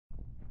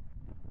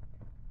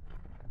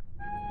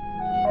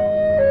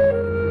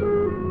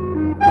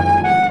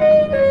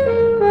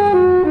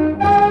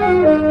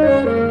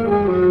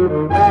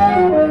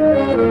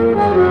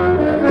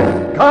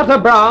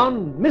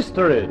Brown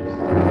Mysteries.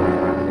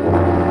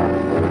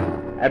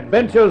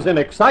 Adventures in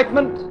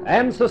excitement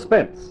and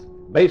suspense,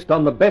 based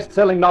on the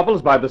best-selling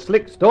novels by the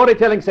slick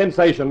storytelling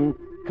sensation,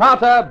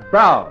 Carter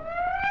Brown.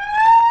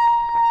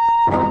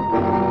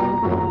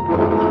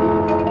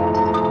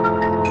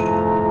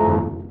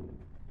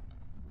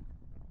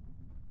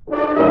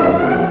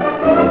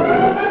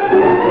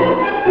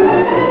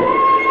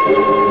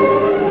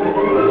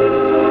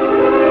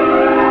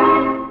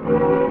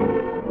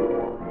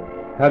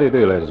 How do you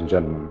do, ladies and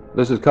gentlemen?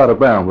 This is Carter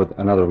Brown with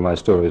another of my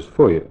stories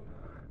for you.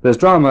 There's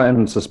drama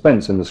and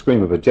suspense in the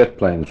scream of a jet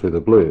plane through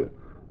the blue.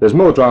 There's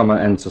more drama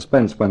and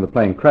suspense when the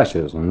plane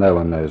crashes and no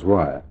one knows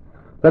why.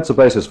 That's the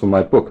basis for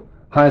my book,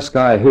 High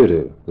Sky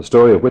Hoodoo, the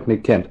story of Whitney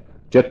Kent,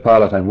 jet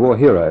pilot and war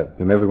hero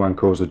whom everyone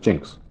calls a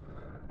jinx.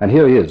 And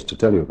here he is to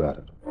tell you about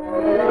it.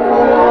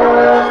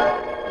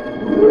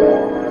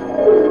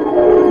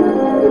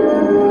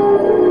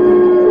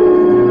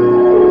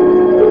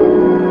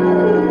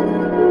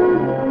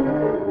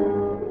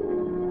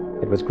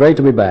 It was great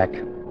to be back,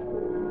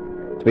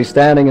 to be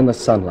standing in the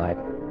sunlight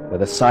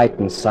with the sight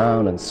and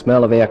sound and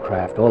smell of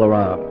aircraft all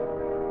around.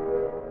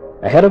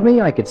 Ahead of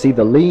me, I could see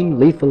the lean,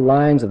 lethal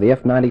lines of the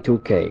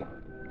F-92K,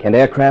 Kent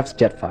Aircraft's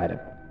jet fighter.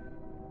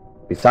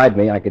 Beside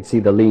me, I could see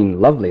the lean,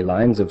 lovely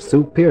lines of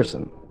Sue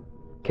Pearson,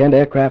 Kent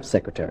Aircraft's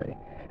secretary.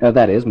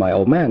 That is, my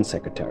old man's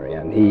secretary,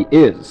 and he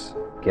is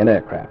Kent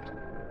Aircraft.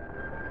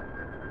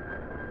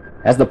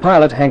 As the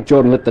pilot, Hank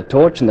Jordan, lit the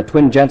torch and the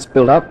twin jets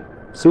built up,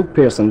 Sue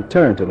Pearson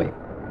turned to me.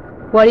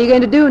 What are you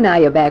going to do now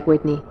you're back,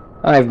 Whitney?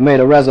 I've made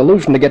a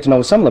resolution to get to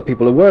know some of the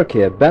people who work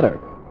here better.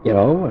 You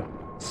know,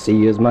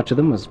 see as much of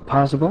them as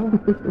possible.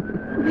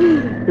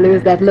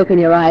 Lose that look in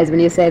your eyes when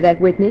you say that,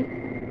 Whitney.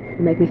 You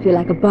make me feel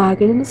like a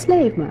bargain in the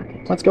slave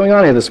market. What's going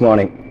on here this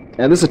morning?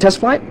 This is a test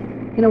flight?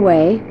 In a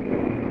way.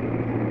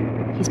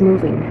 He's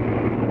moving.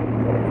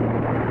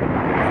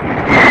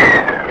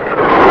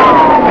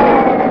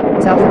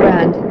 It's off the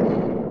ground.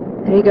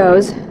 There he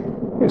goes.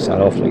 You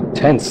sound awfully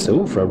tense,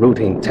 Sue, for a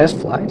routine test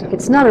flight.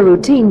 It's not a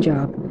routine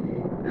job.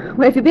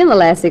 Where have you been the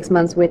last 6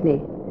 months, Whitney?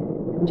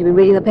 Haven't you been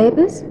reading the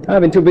papers?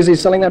 I've been too busy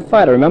selling that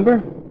fighter,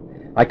 remember?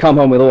 I come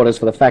home with orders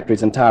for the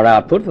factory's entire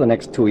output for the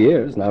next 2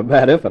 years. Not a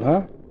bad effort,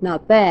 huh?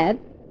 Not bad.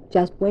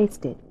 Just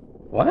wasted.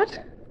 What?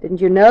 Didn't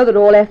you know that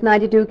all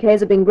F-92Ks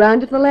have been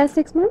grounded for the last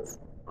 6 months?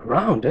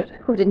 Grounded?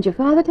 Oh, didn't your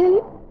father tell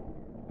you?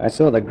 I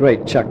saw the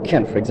great Chuck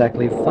Kent for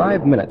exactly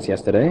 5 minutes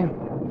yesterday.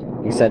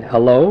 He said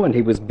hello, and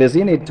he was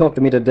busy, and he'd talk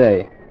to me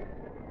today.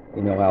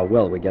 You know how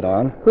well we get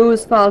on.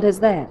 Whose fault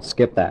is that?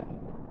 Skip that.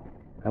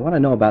 I want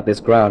to know about this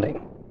grounding.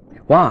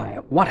 Why?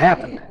 What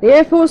happened? The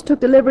Air Force took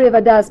delivery of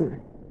a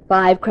dozen.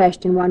 5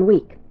 crashed in 1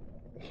 week.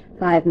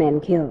 5 men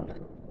killed.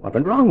 What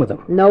went wrong with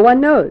them? No one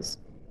knows.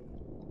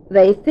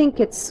 They think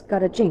it's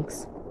got a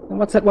jinx. And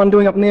what's that one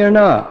doing up in the air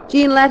now?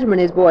 Gene Latimer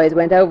and his boys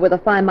went over with a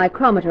fine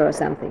micrometer or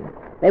something.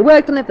 They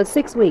worked on it for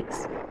 6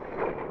 weeks.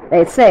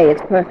 They say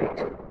it's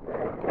perfect.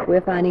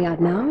 We're finding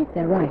out now if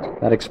they're right.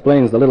 That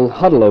explains the little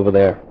huddle over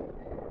there.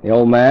 The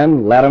old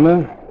man,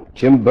 Latimer,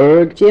 Jim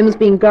Berg. Jim's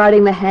been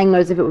guarding the hangar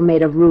as if it were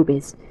made of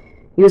rubies,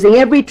 using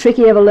every trick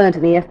he ever learned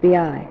in the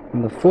FBI.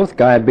 And the fourth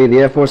guy would be the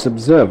Air Force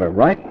observer,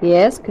 right?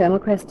 Yes, Colonel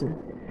Creston.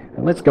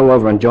 Well, let's go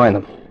over and join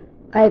them.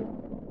 I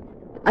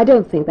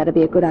don't think that'd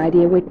be a good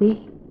idea,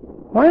 Whitney.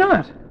 Why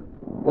not?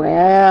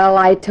 Well,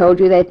 I told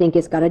you they think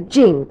it's got a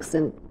jinx,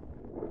 and...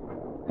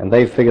 And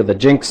they figure the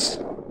jinx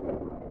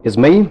is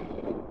me?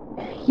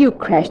 You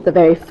crashed the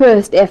very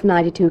first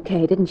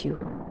F-92K, didn't you?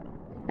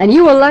 And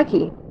you were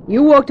lucky.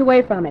 You walked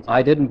away from it.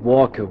 I didn't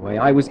walk away.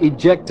 I was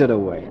ejected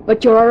away.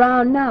 But you're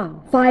around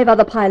now. 5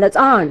 other pilots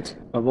aren't.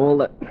 Of all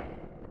the...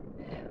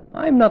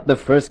 I'm not the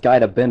first guy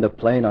to bend a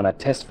plane on a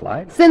test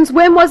flight. Since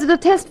when was it a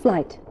test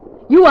flight?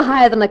 You were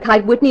higher than a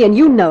kite, Whitney, and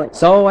you know it.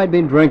 So I'd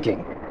been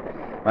drinking.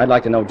 I'd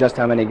like to know just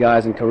how many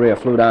guys in Korea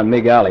flew down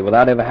Mig Alley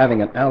without ever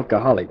having an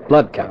alcoholic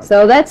blood count.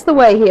 So that's the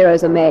way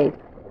heroes are made.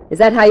 Is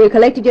that how you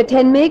collected your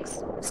 10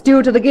 MiGs?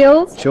 Stewed to the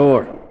gills?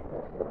 Sure.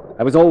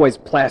 I was always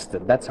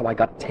plastered. That's how I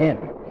got 10.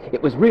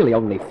 It was really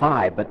only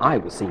 5, but I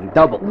was seeing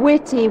double.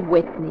 Whitney.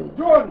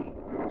 Jordan!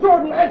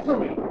 Jordan, answer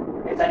me!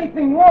 Is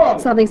anything wrong?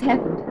 Something's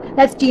happened.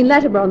 That's Gene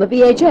Latimer on the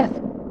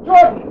VHF.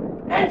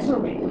 Jordan, answer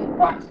me!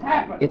 What's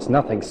happened? It's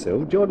nothing,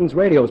 Sue. Jordan's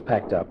radio's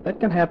packed up. That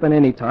can happen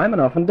any time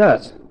and often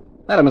does.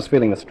 Latimer's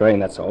feeling the strain,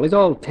 that's all. He's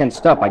all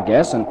tensed up, I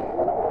guess, and...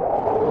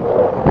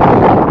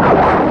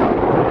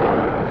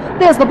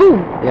 There's the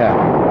boom.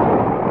 Yeah.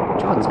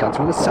 Jordan's gone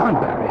through the sound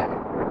barrier.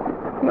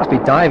 He must be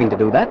diving to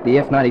do that. The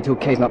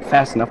F-92K's not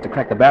fast enough to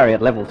crack the barrier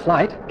at level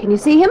flight. Can you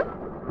see him?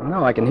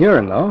 No, I can hear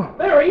him, though.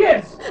 There he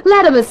is!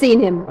 Latimer's seen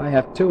him. I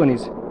have too, and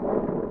he's...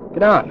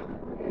 Get on.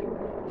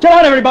 Get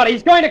on, everybody!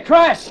 He's going to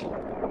crash!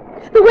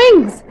 The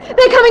wings!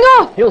 They're coming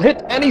off! He'll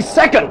hit any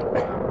second!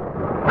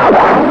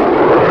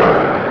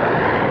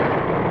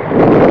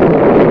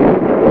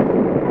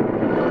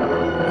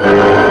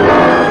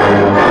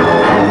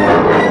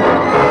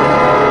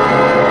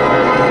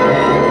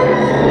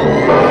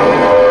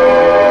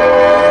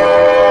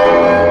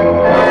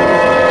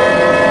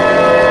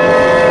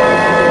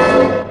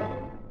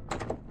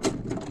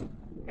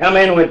 Come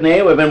in,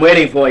 Whitney. We've been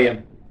waiting for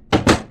you.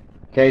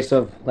 Case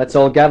of let's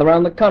all gather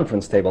around the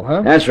conference table,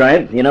 huh? That's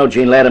right. You know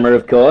Gene Latimer,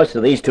 of course.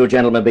 So these two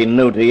gentlemen have been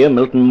new to you,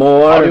 Milton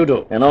Moore How do you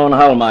do? and Owen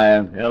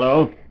Hallmeyer.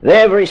 Hello.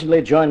 They've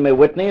recently joined me,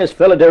 Whitney, as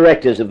fellow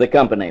directors of the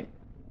company.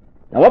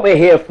 Now, what we're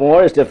here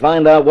for is to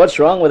find out what's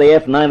wrong with the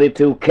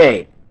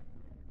F-92K.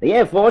 The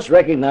Air Force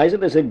recognizes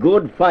it as a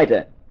good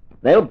fighter.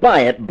 They'll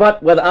buy it,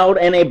 but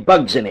without any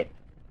bugs in it.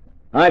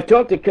 I've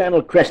talked to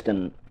Colonel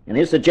Creston, and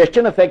his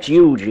suggestion affects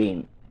you,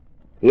 Gene.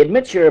 He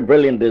admits you're a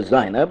brilliant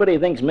designer, but he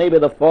thinks maybe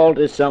the fault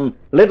is some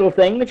little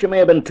thing that you may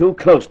have been too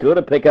close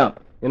to pick up.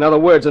 In other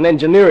words, an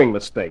engineering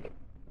mistake.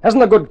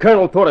 Hasn't the good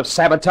colonel thought of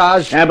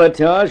sabotage?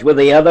 Sabotage with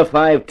the other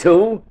 5,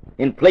 too?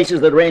 In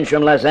places that range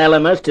from Los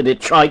Alamos to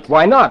Detroit?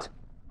 Why not?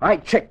 I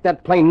checked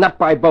that plane nut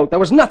by boat. There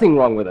was nothing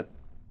wrong with it.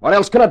 What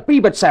else can it be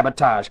but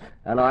sabotage?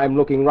 And I'm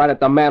looking right at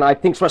the man I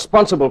think's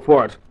responsible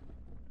for it.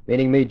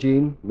 Meaning me,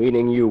 Gene?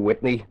 Meaning you,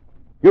 Whitney.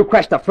 You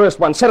crashed the first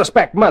one, set us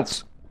back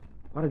months.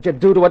 What did you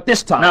do to it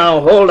this time? Now,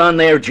 hold on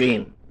there,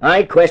 Gene.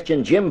 I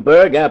questioned Jim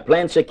Berg, our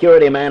plant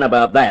security man,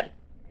 about that.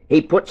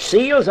 He put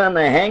seals on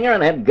the hangar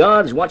and had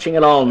guards watching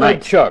it all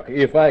night. Chuck,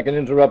 if I can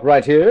interrupt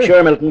right here.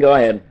 Sure, Milton, go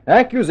ahead.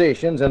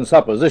 Accusations and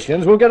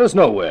suppositions will get us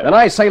nowhere. Then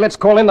I say let's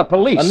call in the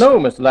police. No,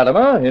 Mr.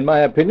 Latimer. In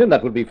my opinion,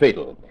 that would be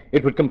fatal.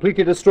 It would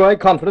completely destroy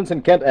confidence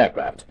in Kent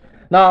Aircraft.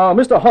 Now,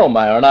 Mr.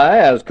 Hallmeyer and I,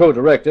 as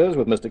co-directors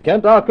with Mr.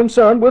 Kent, are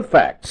concerned with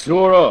facts.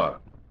 Sure are.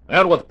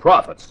 And with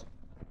profits.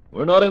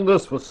 We're not in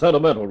this for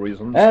sentimental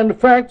reasons. And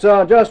facts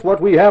are just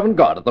what we haven't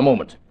got at the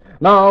moment.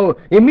 Now,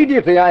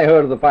 immediately I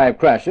heard of the 5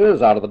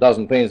 crashes out of the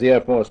dozen planes the Air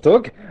Force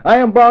took,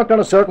 I embarked on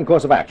a certain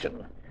course of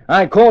action.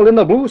 I called in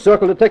the Blue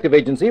Circle Detective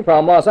Agency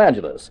from Los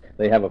Angeles.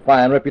 They have a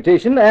fine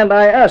reputation, and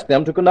I asked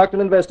them to conduct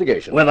an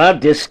investigation. Without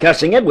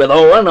discussing it with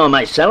Owen or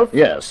myself?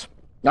 Yes.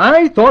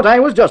 I thought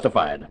I was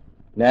justified.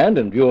 And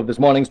in view of this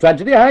morning's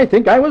tragedy, I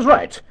think I was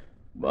right.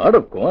 But,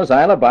 of course,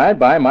 I'll abide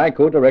by my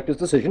co-director's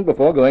decision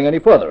before going any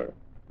further.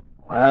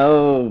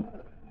 Well,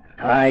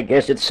 I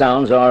guess it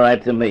sounds all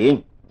right to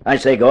me. I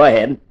say go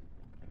ahead.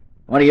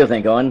 What do you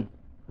think, Owen?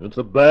 It's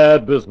a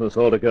bad business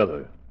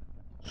altogether.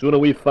 Sooner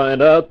we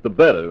find out, the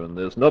better, and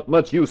there's not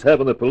much use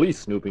having the police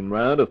snooping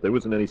around if there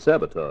isn't any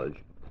sabotage.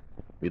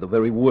 Be the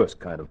very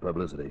worst kind of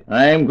publicity.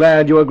 I'm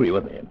glad you agree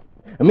with me.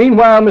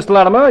 Meanwhile, Mr.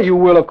 Latimer, you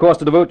will, of course,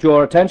 devote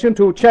your attention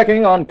to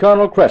checking on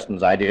Colonel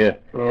Creston's idea.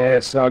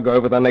 Yes, I'll go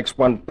over the next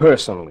one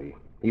personally,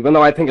 even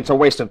though I think it's a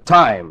waste of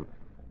time.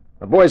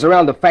 The boys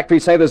around the factory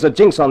say there's a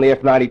jinx on the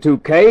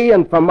F-92K,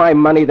 and for my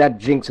money, that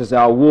jinx is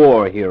our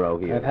war hero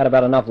here. I've had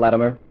about enough,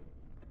 Latimer.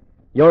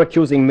 You're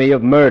accusing me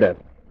of murder.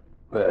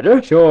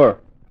 Murder? Sure.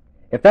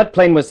 If that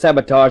plane was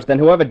sabotaged, then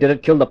whoever did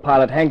it killed the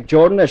pilot, Hank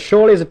Jordan, as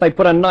surely as if they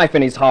put a knife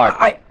in his heart.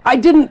 I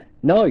didn't...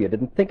 No, you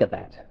didn't think of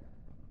that.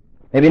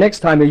 Maybe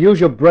next time you use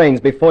your brains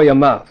before your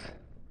mouth.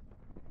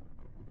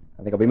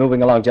 I think I'll be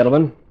moving along,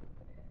 gentlemen.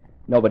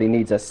 Nobody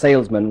needs a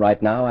salesman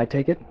right now, I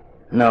take it?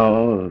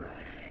 No,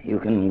 you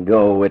can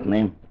go,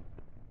 Whitney.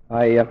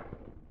 I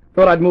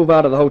thought I'd move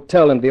out of the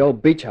hotel into the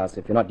old beach house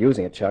if you're not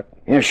using it, Chuck.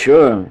 Yeah,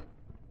 sure.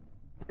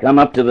 Come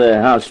up to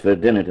the house for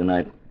dinner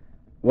tonight.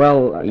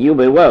 Well, You'll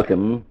be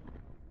welcome.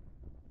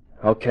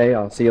 Okay,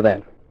 I'll see you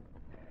then.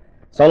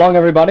 So long,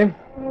 everybody.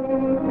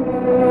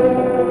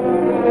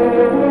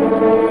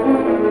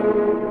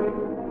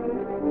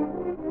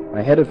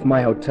 I headed for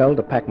my hotel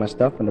to pack my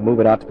stuff and to move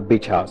it out to the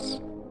beach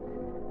house.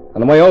 On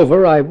the way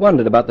over, I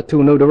wondered about the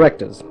 2 new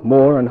directors,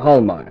 Moore and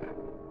Hallmeyer.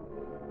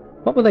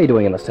 What were they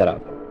doing in the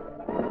setup?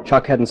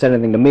 Chuck hadn't said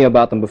anything to me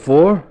about them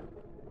before.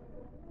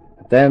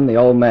 But then the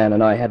old man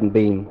and I hadn't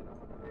been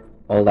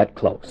all that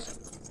close.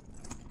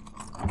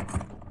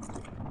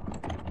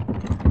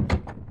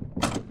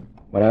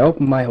 When I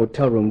opened my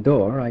hotel room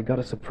door, I got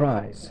a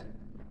surprise.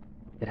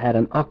 It had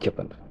an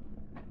occupant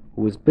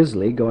who was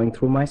busily going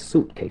through my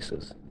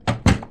suitcases.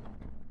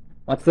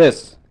 What's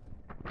this?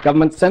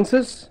 Government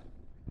census?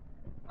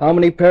 How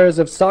many pairs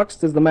of socks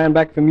does the man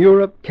back from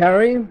Europe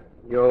carry?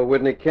 You're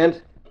Whitney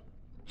Kent?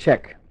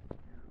 Check.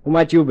 Who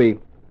might you be?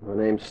 My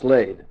name's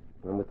Slade.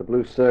 I'm with the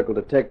Blue Circle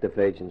Detective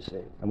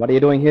Agency. And what are you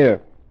doing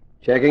here?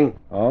 Checking?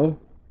 Oh?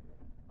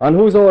 On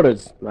whose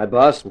orders? My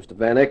boss, Mr.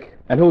 Van Eyck.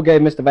 And who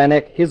gave Mr. Van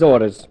Eyck his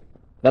orders?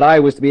 That I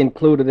was to be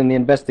included in the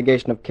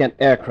investigation of Kent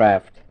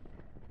Aircraft.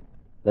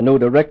 The new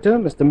director,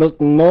 Mr.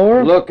 Milton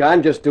Moore? Look,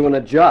 I'm just doing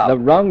a job. The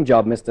wrong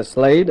job, Mr.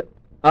 Slade.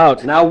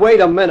 Out. Now, wait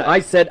a minute. I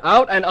said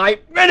out, and I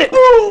meant it!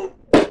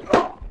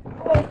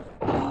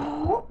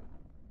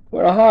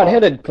 We're a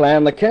hard-headed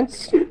clan, the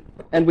Kents,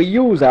 and we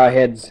use our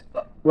heads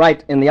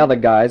right in the other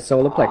guy's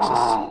solar plexus.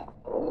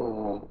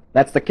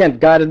 That's the Kent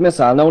guided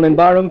missile known in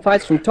barroom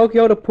fights from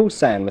Tokyo to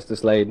Busan, Mr.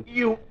 Slade.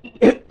 You...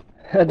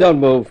 Don't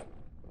move.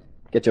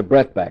 Get your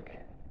breath back.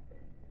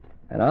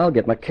 And I'll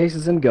get my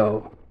cases and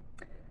go.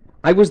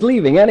 I was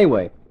leaving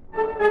anyway.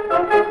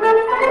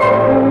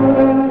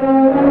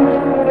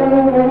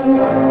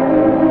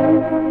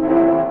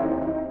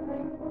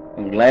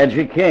 I'm glad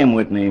you came,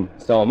 Whitney.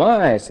 So am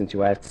I, since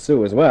you asked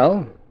Sue as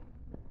well.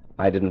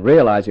 I didn't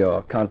realize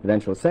your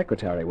confidential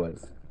secretary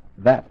was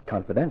that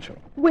confidential.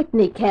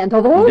 Whitney can't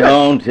have all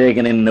Don't take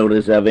any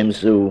notice of him,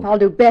 Sue. I'll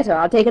do better.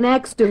 I'll take an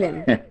axe to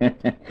him.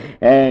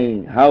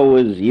 Hey, how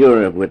was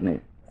Europe, Whitney?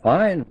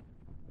 Fine.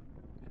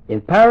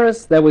 In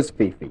Paris, there was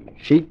Fifi,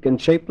 chic and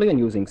shapely and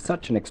using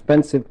such an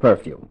expensive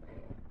perfume.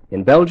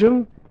 In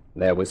Belgium,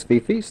 there was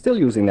Fifi, still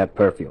using that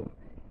perfume.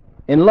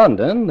 In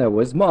London, there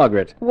was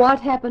Margaret.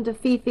 What happened to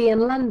Fifi in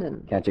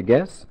London? Can't you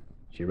guess?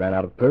 She ran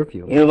out of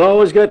perfume. You've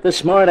always got the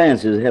smart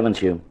answers,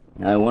 haven't you?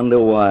 I wonder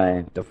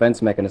why.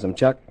 Defense mechanism,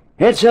 Chuck.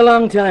 It's a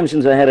long time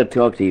since I had to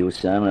talk to you,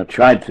 son. I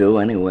tried to,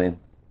 anyway.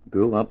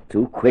 Grew up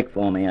too quick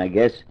for me, I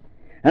guess.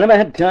 I never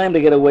had time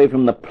to get away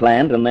from the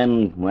plant, and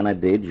then, when I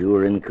did, you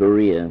were in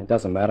Korea. It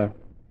doesn't matter.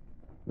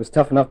 It was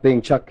tough enough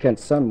being Chuck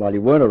Kent's son while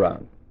you weren't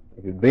around.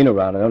 If you'd been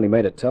around, it only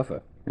made it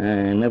tougher.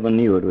 I never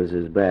knew it was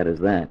as bad as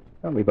that.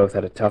 Well, we both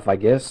had it tough, I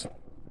guess.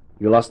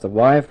 You lost a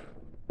wife,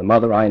 the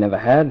mother I never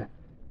had.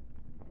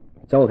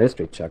 It's old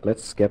history, Chuck.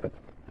 Let's skip it.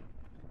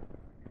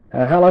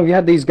 How long have you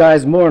had these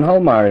guys Moore and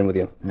Hallmeyer in with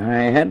you?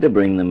 I had to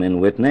bring them in,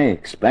 Whitney.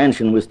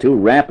 Expansion was too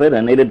rapid.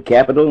 I needed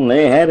capital, and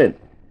they had it.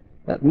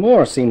 That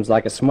Moore seems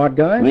like a smart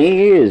guy.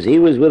 He is. He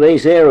was with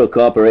Ace Aero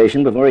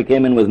Corporation before he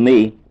came in with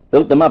me.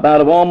 Built them up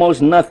out of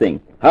almost nothing.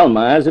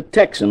 Hallmeyer's a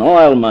Texan,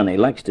 oil money,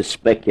 likes to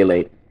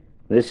speculate.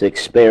 This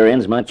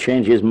experience might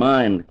change his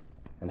mind.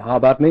 And how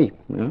about me?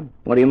 Well,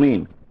 what do you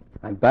mean?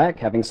 I'm back,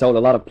 having sold a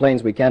lot of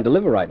planes we can't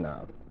deliver right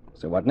now.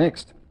 So what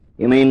next?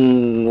 You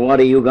mean, what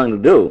are you going to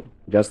do?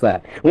 Just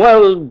that.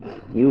 Well,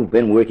 you've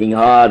been working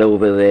hard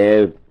over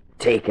there.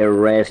 Take a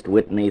rest,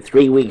 Whitney.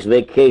 3 weeks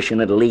vacation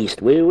at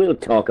least. We'll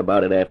talk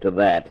about it after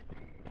that.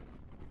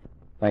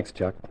 Thanks,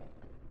 Chuck.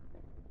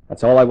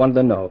 That's all I wanted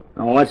to know.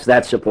 Now, what's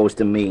that supposed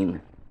to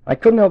mean? I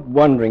couldn't help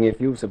wondering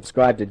if you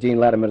subscribed to Gene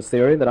Latimer's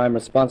theory that I'm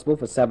responsible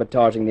for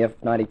sabotaging the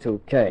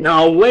F-92K.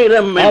 Now, wait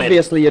a minute.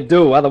 Obviously you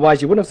do,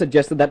 otherwise you wouldn't have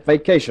suggested that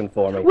vacation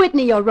for me.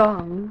 Whitney, you're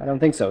wrong. I don't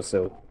think so,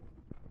 Sue.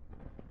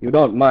 You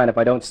don't mind if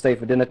I don't stay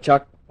for dinner,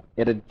 Chuck?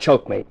 It'd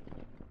choke me.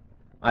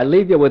 I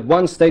leave you with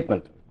one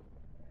statement.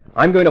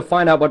 I'm going to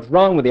find out what's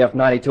wrong with the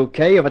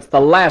F-92K if it's the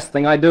last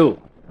thing I do.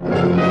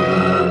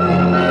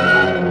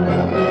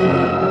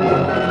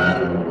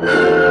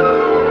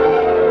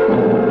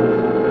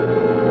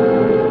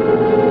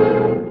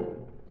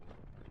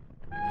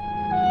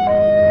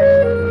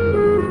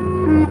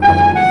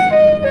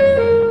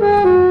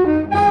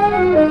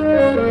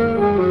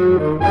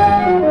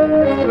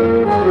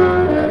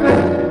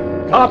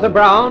 Carter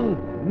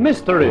Brown,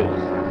 Mysteries.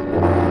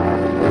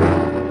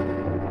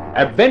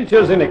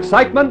 Adventures in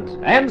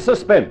excitement and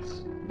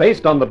suspense,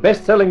 based on the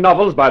best-selling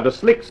novels by the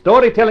slick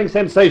storytelling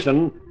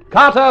sensation,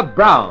 Carter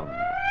Brown.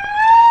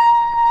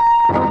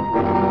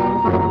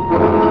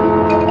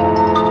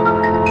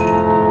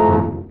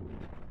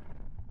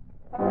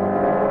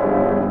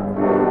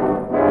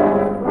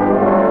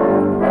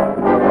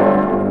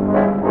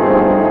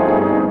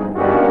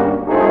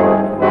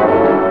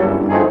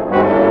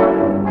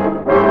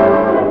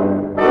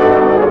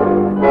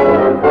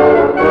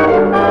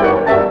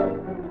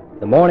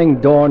 The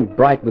morning dawned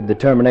bright with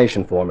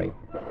determination for me.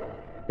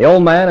 The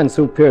old man and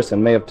Sue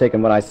Pearson may have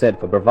taken what I said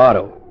for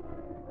bravado,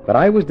 but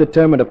I was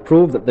determined to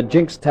prove that the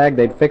jinx tag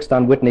they'd fixed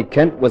on Whitney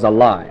Kent was a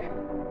lie.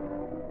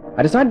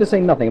 I decided to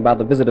say nothing about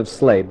the visit of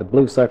Slade, the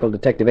Blue Circle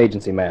Detective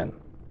Agency man.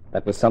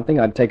 That was something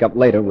I'd take up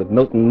later with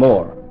Milton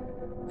Moore.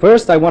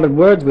 First, I wanted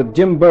words with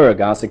Jim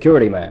Berg, our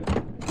security man.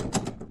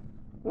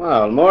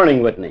 Well,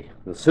 morning, Whitney.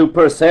 The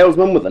super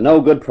salesman with a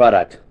no-good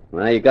product.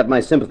 Well, you got my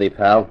sympathy,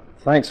 pal.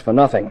 Thanks for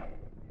nothing.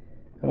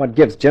 And what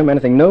gives, Jim?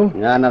 Anything new?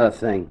 Nah, not a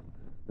thing.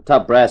 The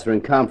top brass are in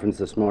conference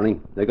this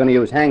morning. They're going to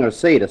use Hangar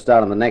C to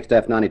start on the next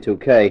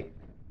F-92K.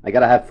 I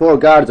got to have 4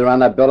 guards around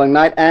that building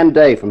night and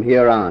day from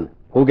here on.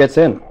 Who gets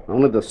in?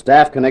 Only the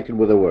staff connected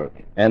with the work.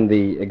 And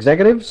the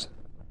executives?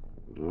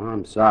 Oh,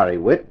 I'm sorry,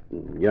 Whit.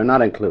 You're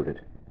not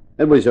included.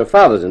 It was your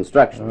father's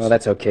instructions. Oh,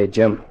 that's okay,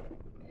 Jim.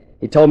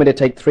 He told me to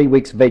take 3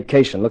 weeks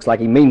vacation. Looks like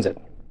he means it.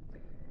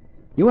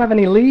 You have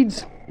any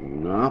leads?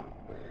 No.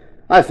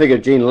 I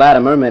figured Gene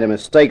Latimer made a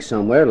mistake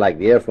somewhere, like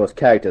the Air Force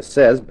character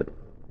says, but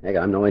heck,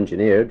 I'm no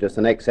engineer, just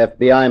an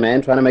ex-FBI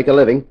man trying to make a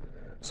living.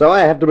 So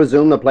I have to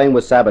presume the plane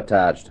was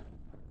sabotaged.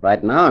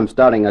 Right now, I'm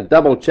starting a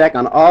double check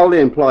on all the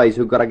employees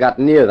who could have got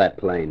near that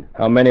plane.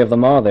 How many of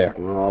them are there?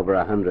 Oh, over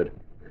 100.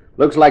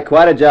 Looks like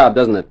quite a job,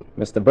 doesn't it?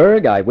 Mr.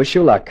 Berg, I wish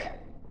you luck.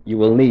 You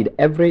will need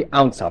every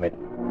ounce of it.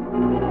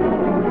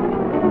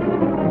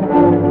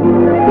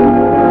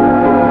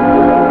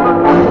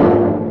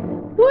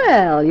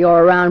 Well,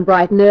 you're around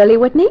bright and early,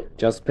 Whitney.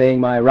 Just paying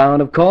my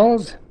round of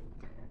calls.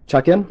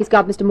 Chuck in? He's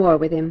got Mr. Moore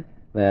with him.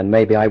 Then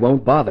maybe I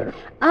won't bother.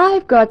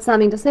 I've got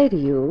something to say to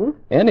you.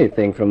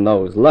 Anything from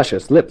those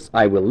luscious lips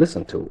I will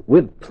listen to,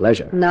 with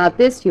pleasure. Not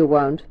this you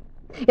won't.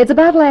 It's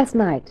about last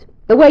night.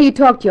 The way you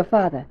talked to your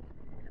father.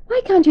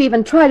 Why can't you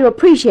even try to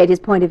appreciate his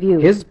point of view?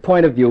 His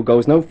point of view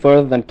goes no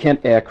further than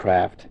Kent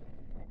Aircraft.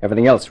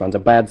 Everything else runs a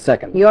bad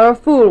second. You're a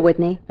fool,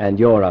 Whitney. And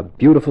you're a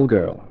beautiful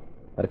girl.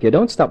 But if you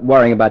don't stop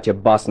worrying about your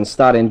boss and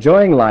start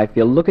enjoying life,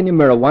 you'll look in your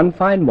mirror one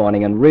fine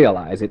morning and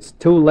realize it's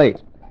too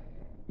late.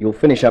 You'll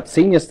finish up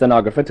senior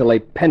stenographer till they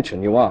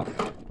pension you off.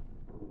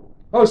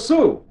 Oh,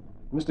 Sue.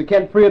 Mr.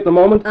 Kent free at the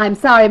moment? I'm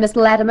sorry, Mr.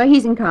 Latimer.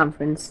 He's in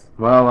conference.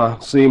 Well,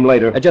 I'll see him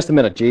later. Just a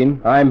minute,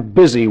 Gene. I'm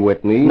busy,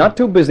 Whitney. Not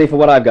too busy for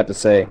what I've got to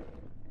say.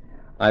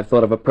 I've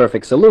thought of a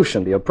perfect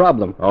solution to your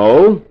problem.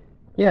 Oh?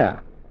 Yeah.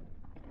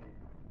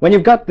 When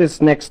you've got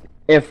this next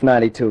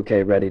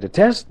F-92K ready to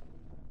test,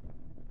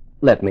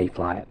 let me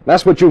fly it.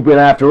 That's what you've been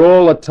after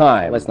all the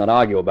time. Let's not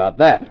argue about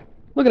that.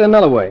 Look at it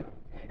another way.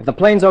 If the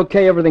plane's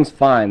okay, everything's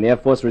fine. The Air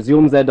Force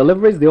resumes their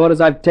deliveries. The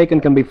orders I've taken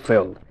can be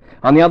filled.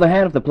 On the other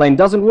hand, if the plane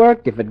doesn't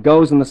work, if it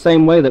goes in the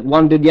same way that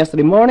one did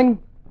yesterday morning,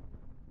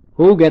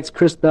 who gets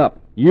crisped up?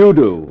 You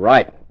do.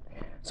 Right.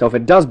 So if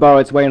it does burrow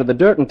its way into the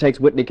dirt and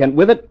takes Whitney Kent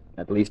with it,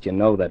 at least you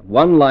know that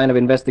one line of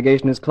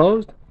investigation is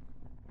closed.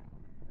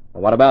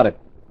 Well, what about it?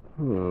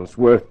 It's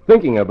worth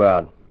thinking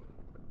about.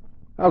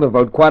 I'll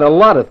devote quite a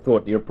lot of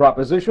thought to your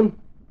proposition.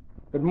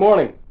 Good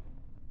morning.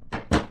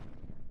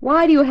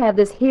 Why do you have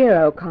this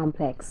hero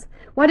complex?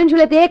 Why don't you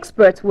let the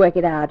experts work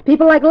it out?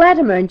 People like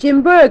Latimer and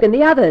Jim Berg and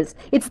the others.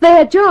 It's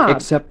their job.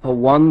 Except for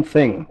one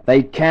thing.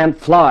 They can't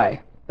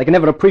fly. They can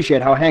never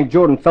appreciate how Hank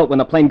Jordan felt when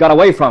the plane got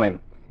away from him.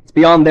 It's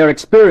beyond their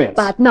experience.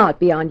 But not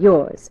beyond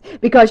yours.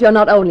 Because you're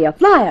not only a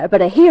flyer,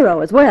 but a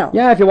hero as well.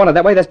 Yeah, if you want it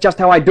that way, that's just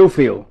how I do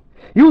feel.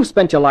 You've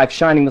spent your life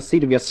shining the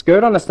seat of your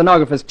skirt on a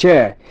stenographer's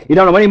chair. You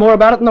don't know any more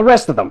about it than the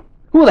rest of them.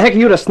 Who the heck are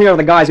you to sneer at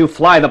the guys who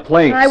fly the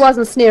planes? I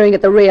wasn't sneering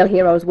at the real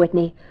heroes,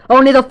 Whitney.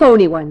 Only the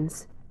phony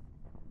ones.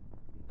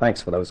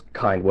 Thanks for those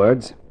kind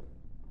words.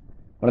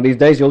 One of these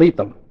days you'll eat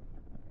them.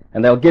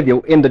 And they'll give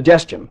you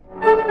indigestion.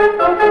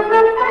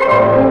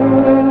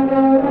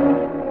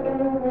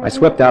 I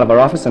swept out of our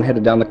office and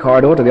headed down the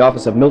corridor to the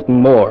office of Milton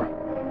Moore.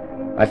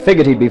 I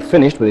figured he'd be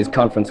finished with his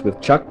conference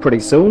with Chuck pretty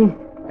soon,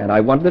 and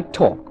I wanted to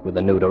talk with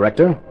the new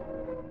director.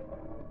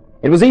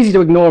 It was easy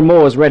to ignore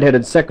Moore's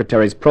red-headed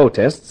secretary's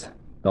protests,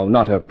 though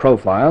not her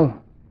profile,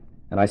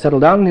 and I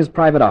settled down in his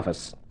private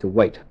office to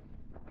wait.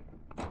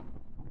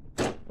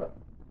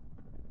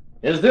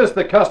 Is this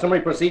the customary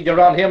procedure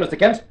around here, Mr.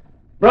 Kent?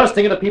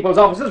 Bursting into people's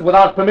offices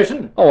without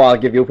permission? Oh, I'll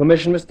give you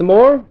permission, Mr.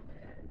 Moore.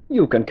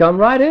 You can come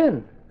right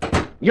in.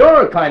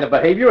 Your kind of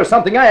behavior is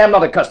something I am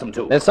not accustomed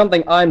to. There's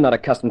something I'm not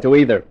accustomed to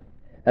either.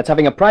 That's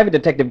having a private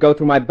detective go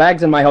through my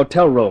bags in my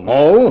hotel room.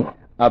 Oh?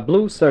 A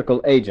Blue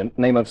Circle agent,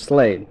 name of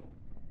Slade.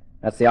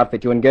 That's the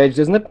outfit you engaged,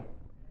 isn't it?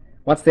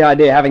 What's the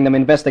idea having them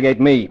investigate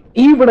me?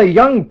 Even a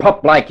young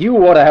pup like you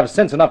ought to have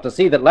sense enough to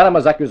see that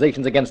Latimer's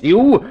accusations against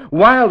you,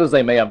 wild as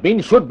they may have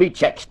been, should be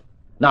checked.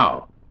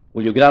 Now,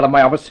 will you get out of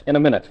my office? In a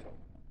minute.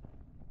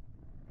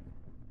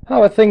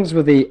 How are things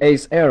with the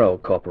Ace Aero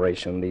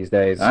Corporation these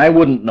days? I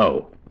wouldn't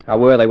know. How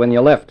were they when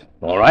you left?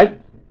 All right.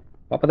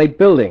 What were they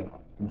building?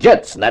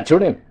 Jets,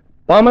 naturally.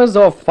 Bombers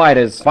or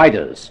fighters?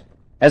 Fighters.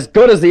 As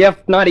good as the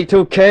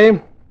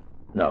F-92K?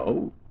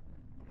 No.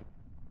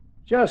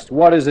 Just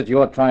what is it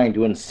you're trying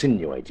to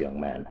insinuate, young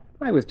man?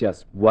 I was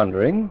just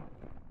wondering.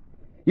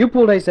 You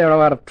pulled Ace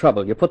Aero out of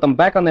trouble. You put them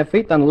back on their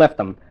feet, then left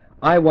them.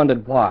 I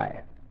wondered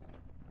why.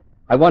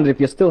 I wondered if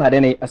you still had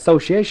any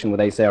association with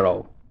Ace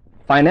Aero.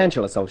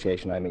 Financial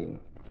association, I mean.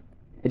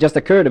 It just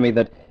occurred to me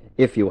that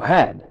if you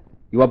had,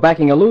 you were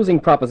backing a losing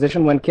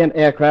proposition when Kent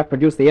Aircraft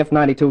produced the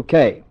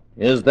F-92K.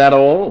 Is that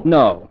all?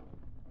 No.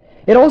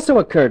 It also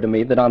occurred to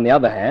me that, on the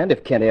other hand,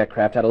 if Kent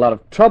Aircraft had a lot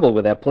of trouble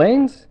with their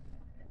planes,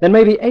 then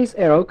maybe Ace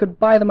Aero could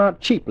buy them out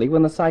cheaply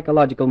when the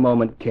psychological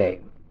moment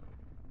came.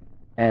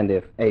 And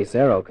if Ace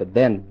Aero could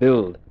then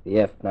build the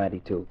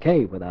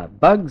F-92K without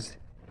bugs,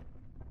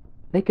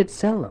 they could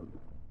sell them,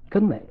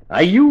 couldn't they?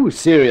 Are you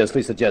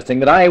seriously suggesting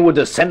that I would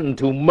descend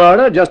to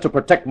murder just to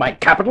protect my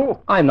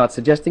capital? I'm not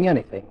suggesting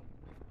anything.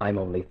 I'm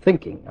only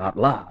thinking out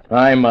loud.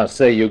 I must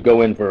say you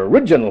go in for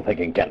original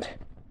thinking, Kent.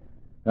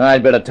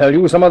 I'd better tell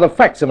you some of the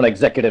facts of an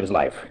executive's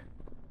life.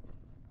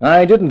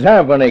 I didn't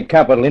have any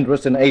capital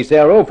interest in Ace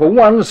Aero for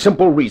one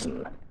simple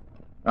reason.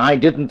 I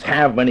didn't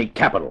have any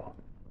capital.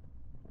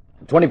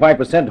 The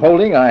 25%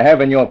 holding I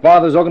have in your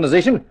father's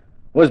organization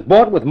was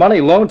bought with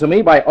money loaned to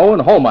me by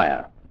Owen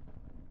Holmeyer.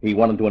 He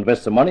wanted to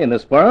invest some money in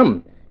this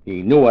firm.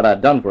 He knew what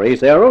I'd done for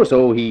Ace Aero,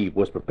 so he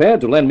was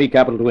prepared to lend me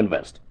capital to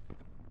invest.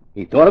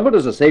 He thought of it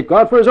as a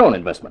safeguard for his own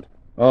investment.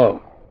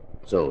 Oh.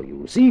 So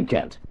you see,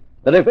 Kent,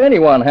 that if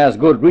anyone has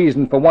good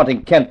reason for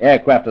wanting Kent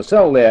Aircraft to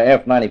sell their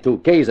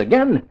F-92Ks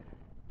again,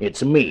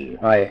 it's me.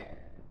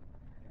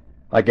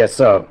 I guess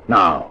so.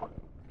 Now,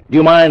 do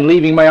you mind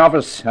leaving my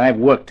office? I've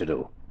work to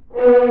do.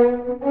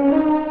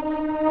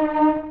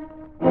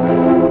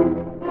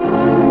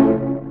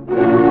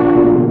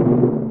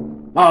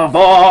 Of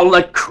all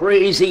the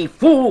crazy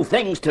fool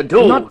things to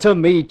do... Not to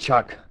me,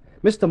 Chuck.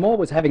 Mr. Moore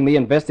was having me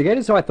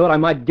investigated, so I thought I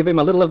might give him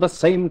a little of the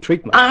same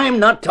treatment. I'm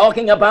not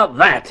talking about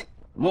that.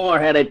 Moore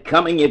had it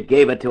coming, you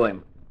gave it to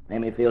him.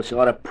 Made me feel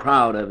sort of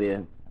proud of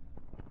you.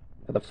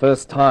 For the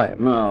first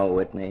time. No,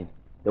 Whitney.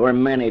 There were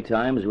many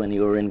times when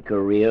you were in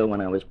Korea when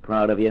I was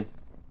proud of you.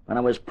 And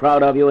I was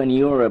proud of you in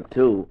Europe,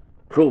 too.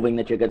 Proving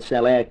that you could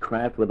sell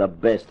aircraft with the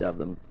best of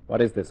them.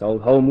 What is this,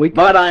 Old Home Week?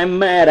 But I'm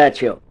mad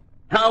at you.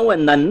 How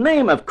in the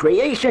name of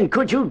creation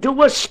could you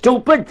do a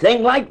stupid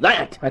thing like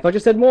that? I thought you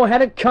said Moore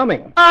had it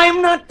coming.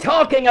 I'm not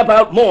talking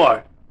about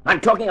Moore. I'm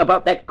talking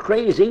about that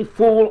crazy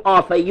fool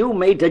offer you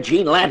made to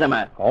Gene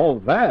Latimer. Oh,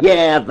 that?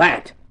 Yeah,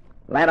 that.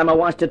 Latimer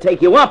wants to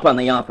take you up on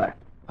the offer.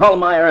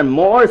 Hollmeyer and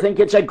Moore think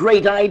it's a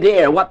great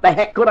idea. What the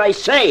heck could I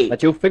say?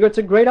 But you figure it's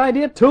a great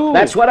idea, too.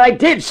 That's what I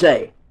did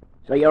say.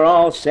 So you're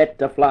all set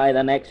to fly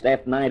the next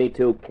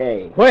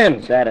F-92K.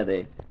 When?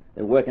 Saturday.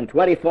 They're working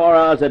 24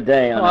 hours a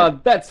day on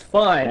it. That's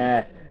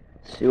fine.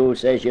 Sue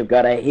says you've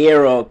got a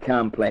hero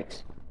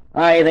complex.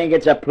 I think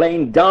it's a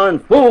plain darn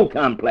fool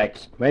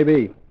complex.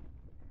 Maybe.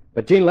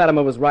 But Gene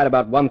Latimer was right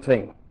about one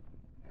thing.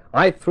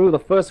 I threw the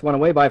first one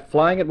away by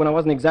flying it when I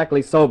wasn't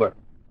exactly sober.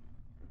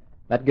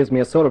 That gives me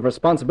a sort of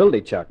responsibility,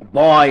 Chuck.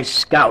 Boy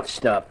Scout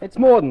stuff. It's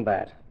more than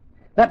that.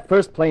 That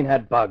first plane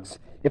had bugs.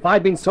 If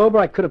I'd been sober,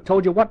 I could have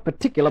told you what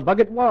particular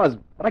bug it was,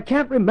 but I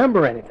can't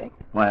remember anything.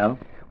 Well,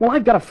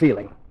 I've got a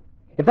feeling.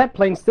 If that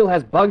plane still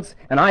has bugs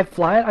and I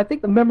fly it, I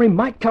think the memory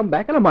might come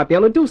back and I might be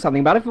able to do something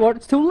about it before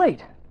it's too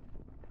late.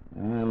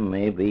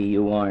 Maybe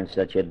you aren't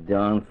such a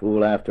darn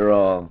fool after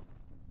all.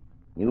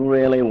 You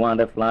really want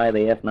to fly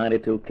the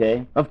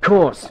F-92K? Of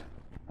course.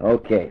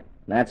 Okay,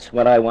 that's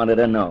what I wanted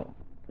to know.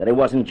 That it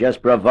wasn't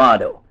just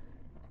bravado.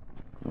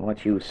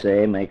 What you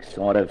say makes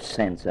sort of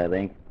sense, I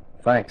think.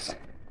 Thanks.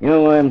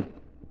 You,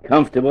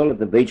 comfortable at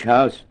the beach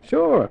house?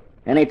 Sure.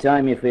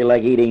 Anytime you feel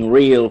like eating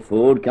real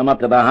food, come up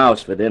to the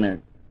house for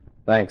dinner.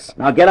 Thanks.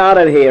 Now get out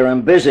of here.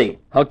 I'm busy.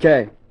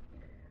 Okay.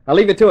 I'll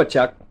leave you to it,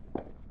 Chuck.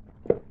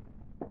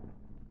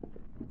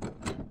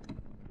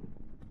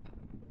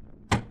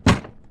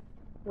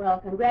 Well,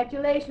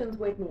 congratulations,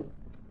 Whitney.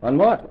 On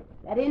what?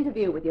 That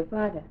interview with your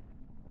father.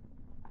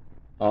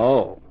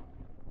 Oh.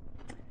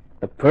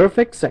 The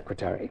perfect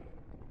secretary.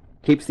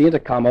 Keeps the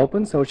intercom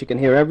open so she can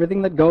hear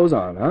everything that goes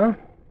on, huh?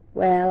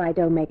 Well, I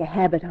don't make a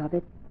habit of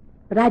it,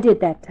 but I did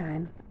that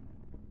time.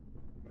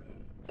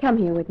 Come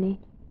here, Whitney.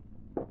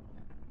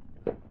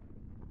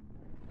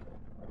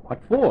 What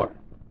for?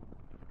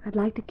 I'd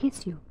like to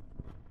kiss you.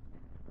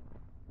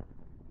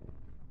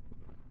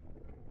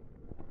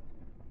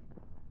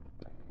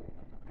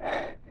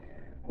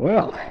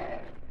 Well,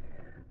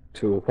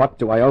 to what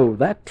do I owe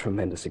that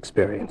tremendous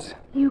experience?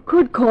 You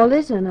could call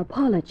it an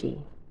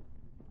apology.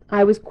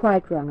 I was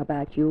quite wrong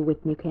about you,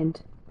 Whitney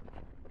Kent.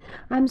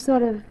 I'm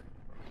sort of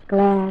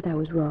glad I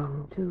was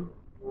wrong, too.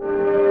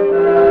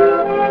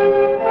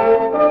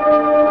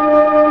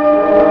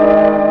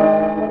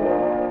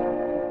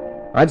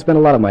 I'd spent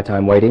a lot of my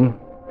time waiting,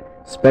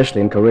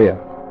 especially in Korea.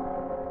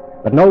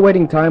 But no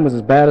waiting time was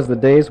as bad as the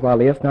days while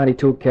the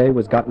F-92K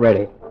was got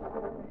ready.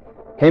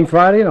 Came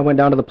Friday, and I went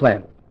down to the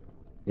plant.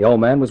 The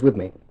old man was with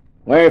me.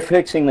 We're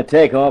fixing the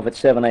takeoff at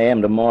 7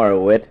 a.m.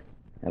 tomorrow, Whit.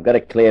 I've got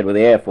it cleared with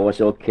the Air Force,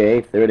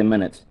 okay, 30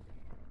 minutes.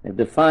 They've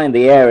defined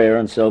the area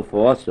and so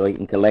forth, so you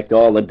can collect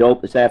all the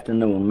dope this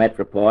afternoon, met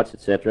reports,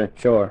 etc.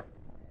 Sure.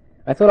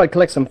 I thought I'd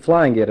collect some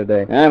flying gear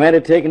today. I've had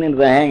it taken into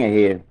the hangar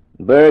here.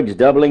 Berg's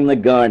doubling the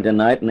guard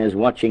tonight and is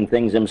watching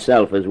things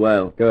himself as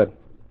well. Good.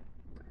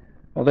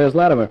 Well, there's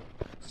Latimer,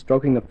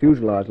 stroking the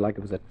fuselage like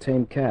it was a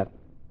tame cat.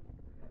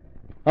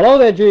 Hello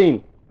there,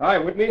 Gene. Hi,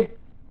 Whitney.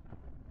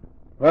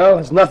 Well,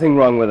 there's nothing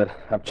wrong with it.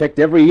 I've checked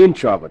every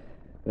inch of it.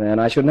 Then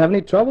I shouldn't have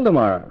any trouble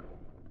tomorrow.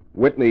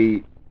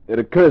 Whitney, it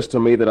occurs to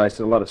me that I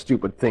said a lot of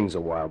stupid things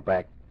a while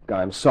back.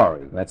 I'm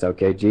sorry. That's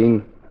okay,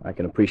 Gene. I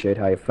can appreciate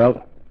how you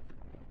felt.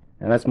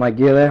 And that's my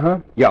gear there, huh?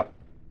 Yeah.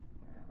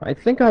 I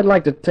think I'd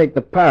like to take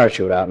the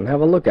parachute out and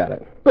have a look at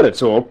it. But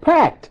it's all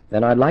packed.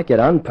 Then I'd like it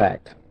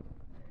unpacked.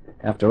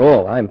 After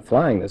all, I'm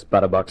flying this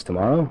butterbox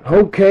tomorrow.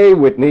 Okay,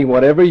 Whitney,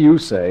 whatever you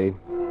say.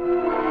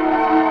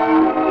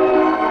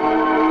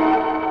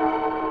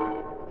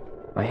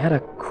 I had a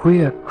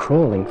queer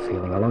crawling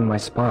feeling along my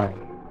spine.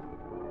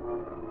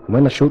 And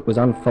when the chute was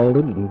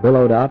unfolded and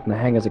billowed out in the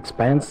hangar's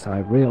expanse, I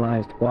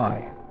realized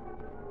why.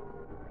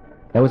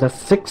 There was a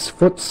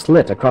 6-foot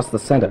slit across the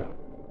center.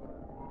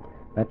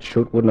 That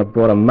chute wouldn't have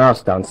brought a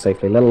mouse down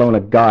safely, let alone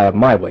a guy of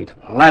my weight.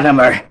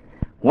 Latimer,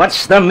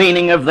 what's the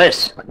meaning of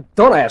this?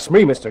 Don't ask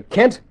me, Mr.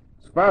 Kent.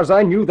 As far as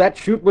I knew, that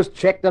chute was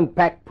checked and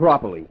packed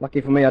properly.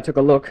 Lucky for me, I took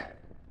a look.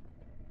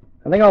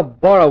 I think I'll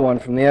borrow one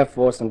from the Air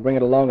Force and bring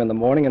it along in the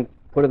morning and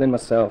put it in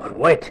myself. But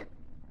wait,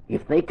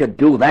 if they could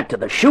do that to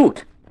the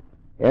chute.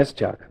 Yes,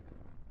 Chuck.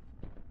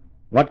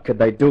 What could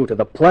they do to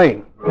the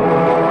plane?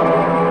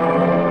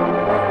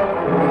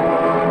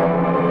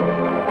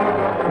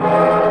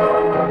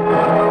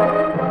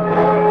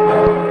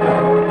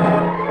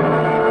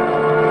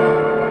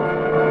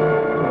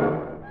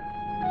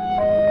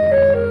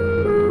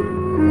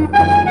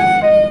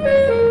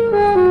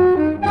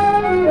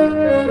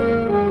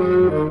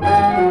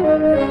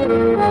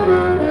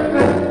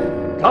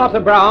 Carter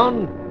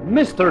Brown,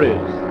 Mysteries.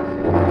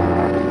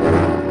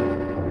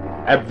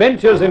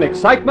 Adventures in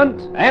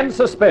excitement and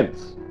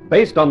suspense,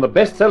 based on the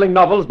best-selling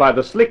novels by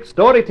the slick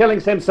storytelling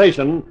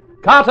sensation,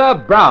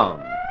 Carter Brown.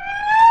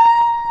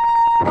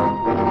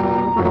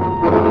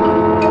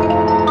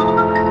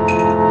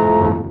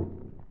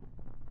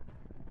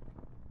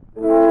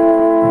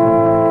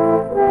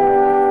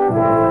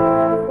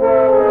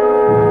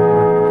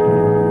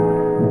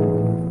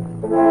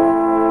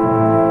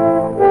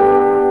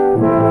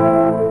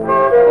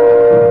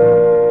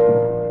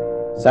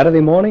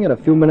 Saturday morning at a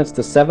few minutes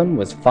to 7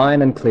 was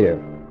fine and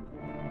clear.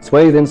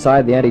 Swathed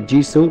inside the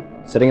anti-G suit,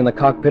 sitting in the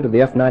cockpit of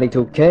the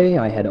F-92K,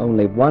 I had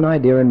only one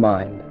idea in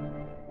mind.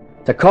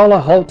 To call a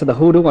halt to the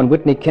Hoodoo on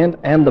Whitney, Kent,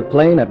 and the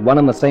plane at one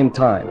and the same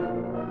time.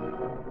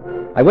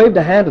 I waved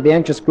a hand to the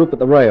anxious group at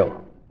the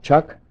rail.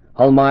 Chuck,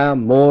 Hullmeyer,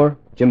 Moore,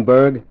 Jim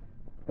Berg,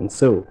 and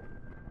Sue.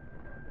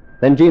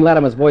 Then Gene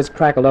Latimer's voice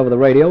crackled over the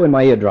radio in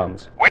my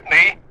eardrums.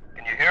 Whitney,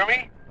 can you hear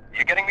me?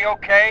 You getting me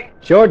okay?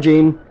 Sure,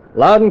 Gene.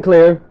 Loud and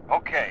clear.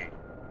 Okay.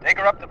 Take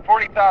her up to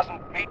 40,000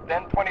 feet,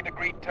 then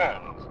 20-degree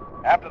turns.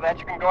 After that,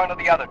 you can go into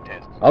the other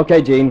tests.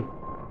 Okay, Gene.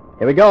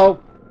 Here we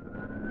go.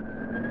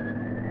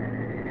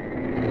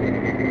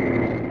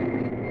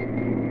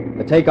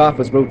 The takeoff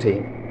was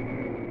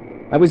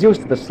routine. I was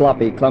used to the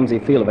sloppy, clumsy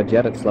feel of a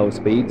jet at slow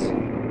speeds.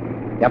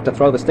 You have to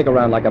throw the stick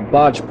around like a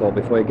barge pole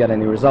before you get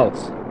any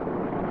results.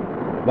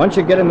 Once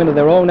you get them into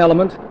their own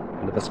element,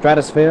 into the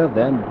stratosphere,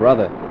 then,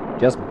 brother,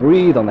 just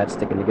breathe on that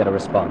stick and you get a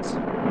response.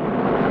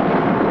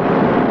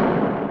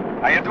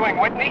 How you doing,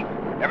 Whitney?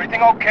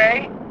 Everything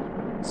okay?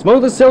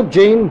 Smooth as silk,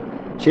 Gene.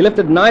 She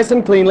lifted nice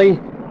and cleanly.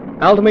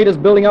 Altimeter's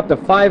building up to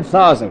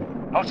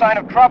 5,000. No sign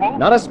of trouble?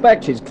 Not a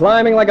speck. She's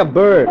climbing like a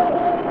bird.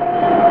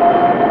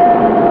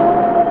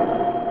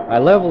 I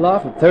leveled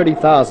off at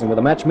 30,000 with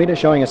a match meter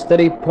showing a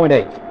steady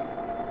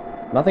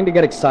 .8. Nothing to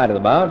get excited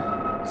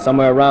about.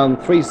 Somewhere around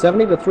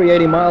 370 to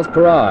 380 miles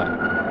per hour.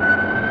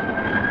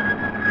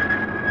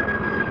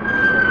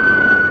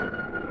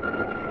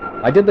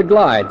 I did the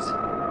glides.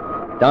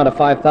 Down to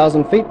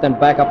 5,000 feet, then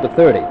back up to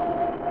 30.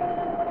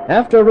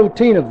 After a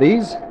routine of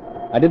these,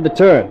 I did the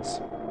turns.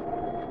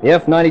 The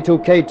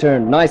F-92K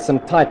turned nice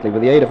and tightly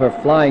with the aid of her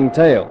flying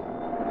tail.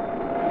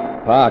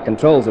 Power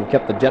controls have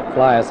kept the jet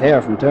flyer's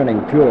hair from turning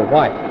pure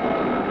white.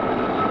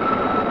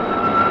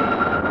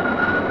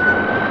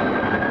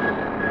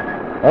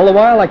 All the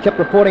while, I kept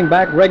reporting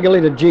back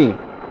regularly to Gene,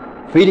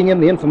 feeding him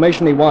the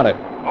information he wanted.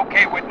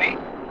 Okay, Whitney.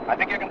 I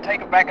think you can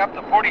take her back up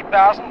to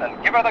 40,000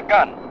 and give her the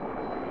gun.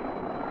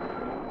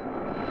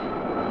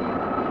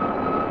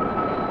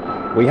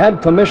 We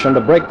had permission to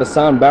break the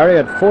sound barrier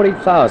at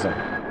 40,000.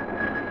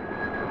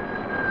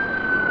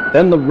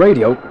 Then the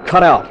radio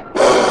cut out.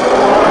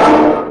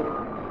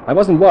 I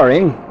wasn't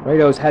worrying.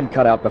 Radios had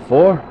cut out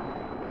before.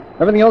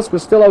 Everything else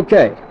was still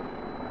okay.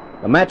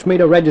 The match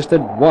meter registered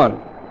 1.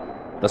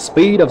 The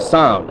speed of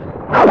sound.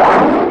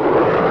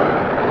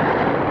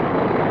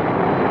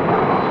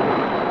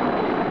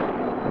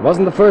 It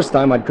wasn't the first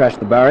time I'd crashed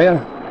the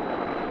barrier,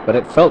 but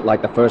it felt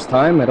like the first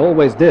time. It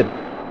always did.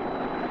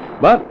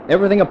 But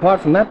everything apart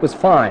from that was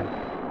fine.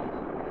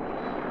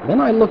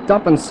 Then I looked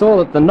up and saw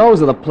that the nose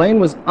of the plane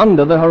was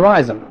under the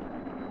horizon.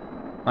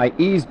 I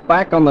eased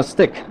back on the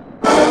stick.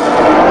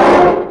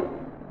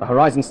 The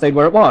horizon stayed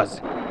where it was.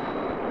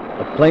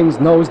 The plane's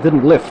nose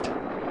didn't lift.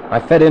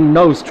 I fed in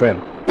nose trim.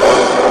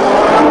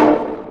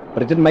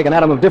 But it didn't make an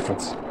atom of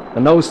difference. The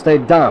nose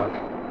stayed down.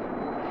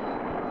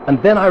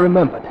 And then I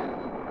remembered.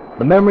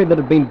 The memory that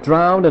had been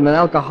drowned in an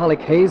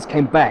alcoholic haze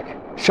came back,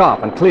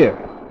 sharp and clear.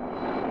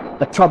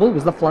 The trouble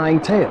was the flying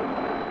tail.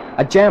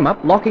 A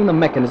jam-up locking the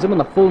mechanism in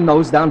the full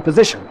nose-down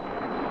position.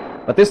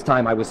 But this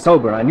time I was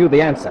sober and I knew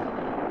the answer.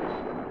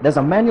 There's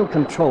a manual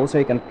control so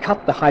you can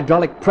cut the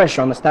hydraulic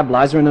pressure on the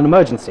stabilizer in an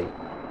emergency.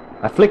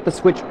 I flicked the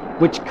switch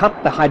which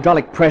cut the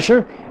hydraulic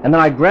pressure, and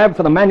then I grabbed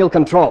for the manual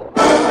control.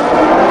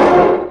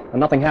 And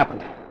nothing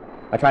happened.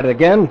 I tried it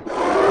again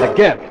and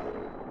again.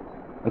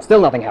 And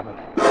still nothing happened.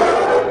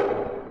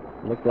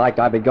 It looked like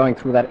I'd be going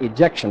through that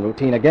ejection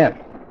routine again.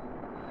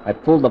 I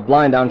pulled the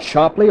blind down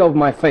sharply over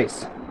my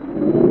face.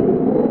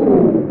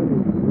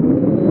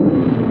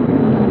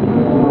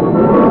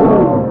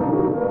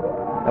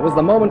 There was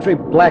the momentary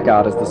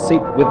blackout as the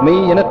seat with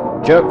me in it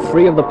jerked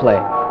free of the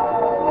plane.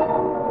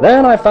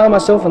 Then I found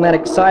myself in that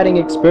exciting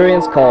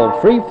experience called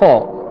free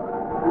fall,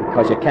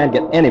 because you can't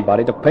get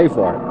anybody to pay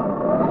for it.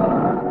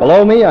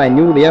 Below me, I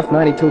knew the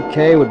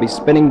F-92K would be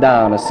spinning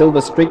down, a silver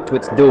streak to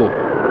its doom.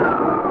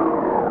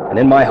 And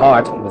in my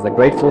heart was the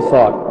grateful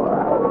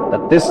thought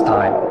that this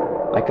time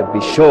I could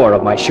be sure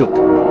of my chute.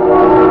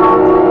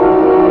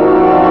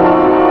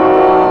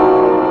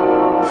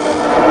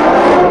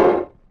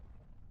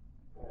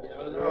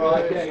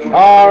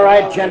 All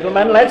right,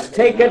 gentlemen, let's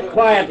take it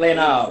quietly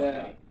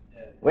now.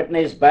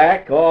 Whitney's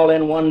back, all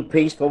in one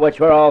piece, for which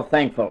we're all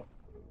thankful.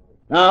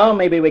 Now,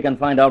 maybe we can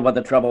find out what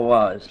the trouble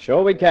was.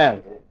 Sure we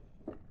can.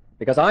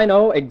 Because I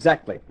know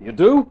exactly. You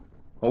do?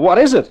 Well, what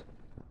is it?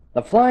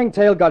 The flying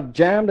tail got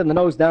jammed in the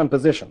nose-down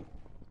position.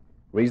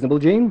 Reasonable,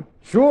 Gene?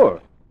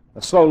 Sure.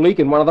 A slow leak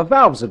in one of the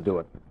valves would do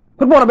it.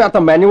 But what about the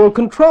manual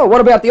control?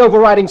 What about the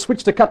overriding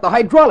switch to cut the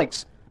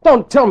hydraulics?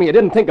 Don't tell me you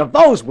didn't think of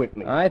those,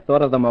 Whitney. I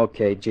thought of them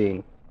okay,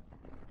 Gene.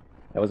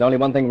 There was only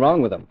one thing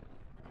wrong with them.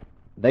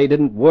 They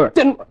didn't work.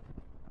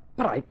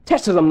 But I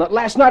tested them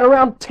last night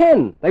around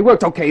 10. They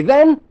worked okay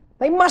then.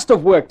 They must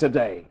have worked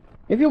today.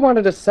 If you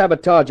wanted to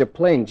sabotage a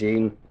plane,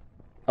 Gene,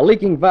 a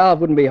leaking valve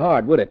wouldn't be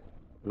hard, would it?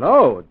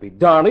 No, it'd be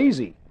darn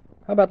easy.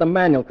 How about the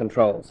manual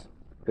controls?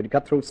 Could you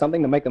cut through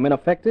something to make them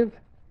ineffective?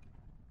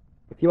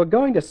 If you were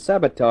going to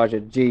sabotage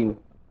it, Gene,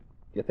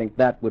 You think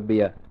that would be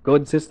a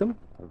good system?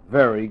 A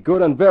very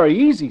good and very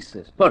easy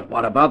system. But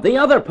what about the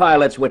other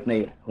pilots,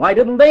 Whitney? Why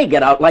didn't they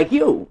get out like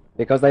you?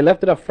 Because they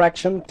left it a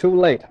fraction too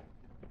late.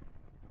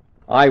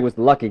 I was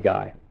the lucky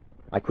guy.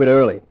 I quit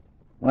early.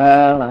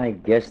 Well, I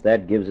guess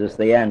that gives us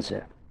the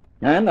answer.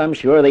 And I'm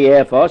sure the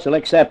Air Force will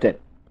accept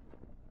it.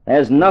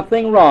 There's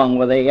nothing wrong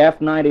with the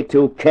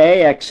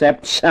F-92K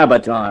except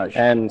sabotage.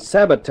 And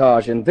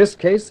sabotage in this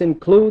case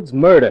includes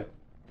murder.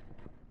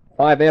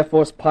 5 Air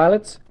Force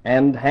pilots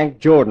and Hank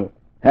Jordan.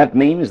 That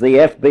means the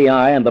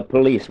FBI and the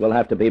police will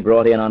have to be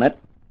brought in on it.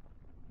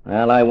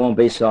 Well, I won't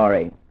be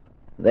sorry.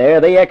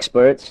 They're the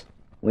experts.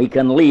 We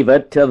can leave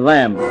it to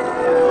them.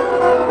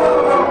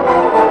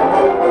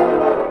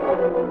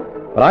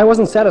 But I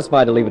wasn't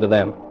satisfied to leave it to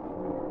them.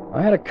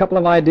 I had a couple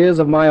of ideas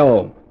of my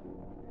own.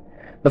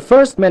 The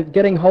first meant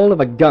getting hold of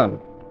a gun.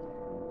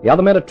 The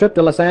other meant a trip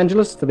to Los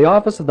Angeles to the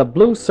office of the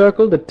Blue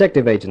Circle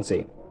Detective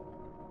Agency.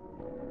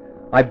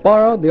 I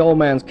borrowed the old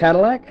man's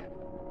Cadillac,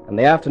 and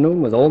the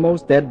afternoon was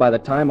almost dead by the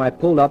time I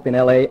pulled up in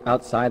L.A.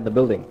 outside the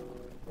building.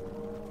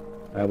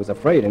 I was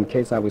afraid in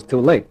case I was too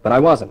late, but I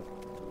wasn't.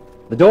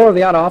 The door of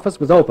the outer office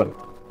was open.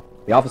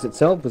 The office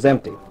itself was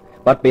empty,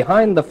 but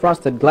behind the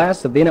frosted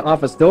glass of the inner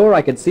office door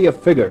I could see a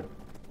figure.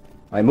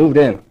 I moved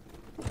in.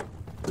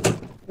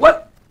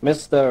 What?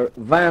 Mr.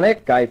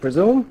 Vanek, I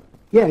presume?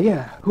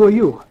 Yeah. Who are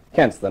you?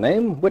 Kent's the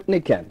name.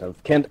 Whitney Kent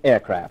of Kent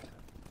Aircraft.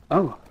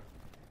 Oh.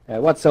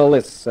 What's all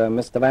this,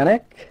 Mr.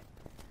 Vanek?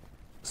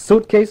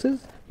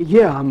 Suitcases?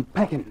 Yeah, I'm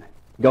packing.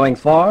 Going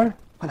far?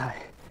 Well,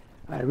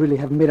 I really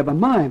haven't made up my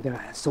mind. There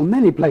are so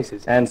many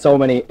places. And so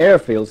many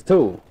airfields,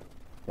 too.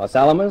 Los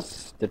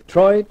Alamos,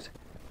 Detroit,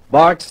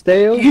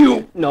 Barksdale.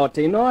 You!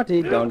 Naughty,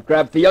 naughty. Don't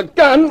grab for your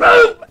gun.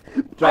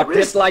 Drop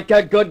it like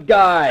a good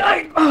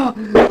guy.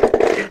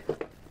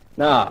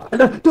 Now.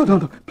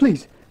 Don't.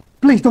 Please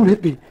don't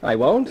hit me. I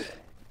won't.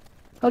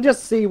 I'll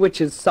just see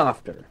which is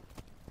softer.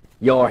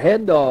 Your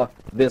head or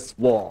this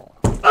wall.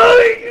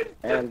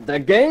 And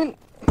again.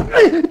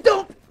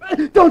 Don't.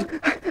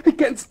 I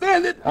can't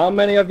stand it. How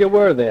many of you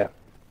were there?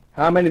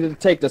 How many did it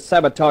take to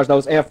sabotage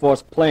those Air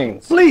Force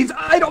planes? Please,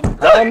 I don't...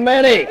 How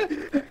many?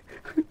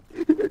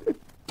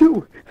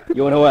 2.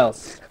 You and who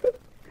else?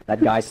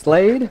 That guy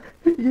Slade?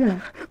 Yeah,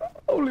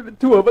 only the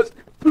 2 of us.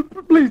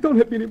 Please don't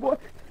hit me anymore.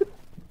 It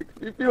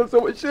makes me feel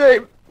so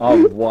ashamed.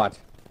 Of what?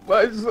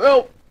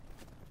 Myself.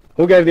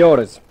 Who gave the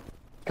orders?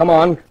 Come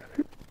on.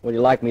 Would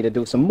you like me to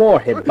do some more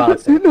head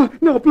bouncing?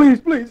 No,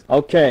 please.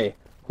 Okay.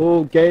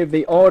 Who gave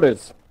the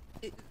orders?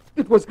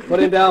 It was...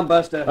 Put him down,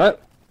 Buster. Huh?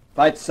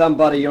 Fight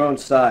somebody your own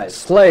size.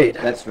 Slade.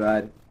 That's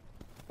right.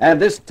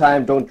 And this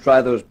time, don't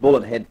try those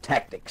bullet head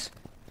tactics.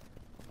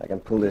 I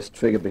can pull this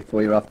trigger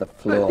before you're off the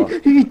floor.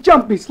 He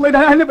jumped me, Slade.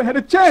 I never had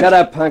a chance. Shut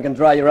up, punk, and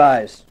dry your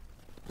eyes.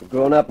 You're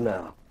grown up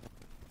now.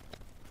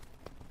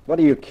 What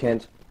are you,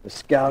 Kent? The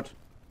scout?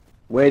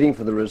 Waiting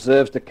for the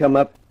reserves to come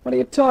up? What are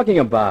you talking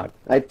about?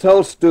 I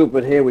told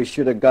Stupid here we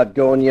should have got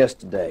going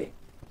yesterday.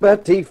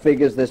 But he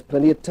figures there's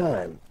plenty of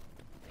time.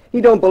 He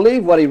don't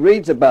believe what he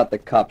reads about the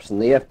cops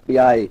and the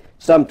FBI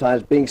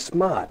sometimes being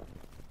smart.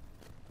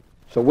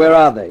 So where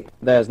are they?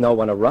 There's no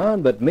one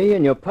around but me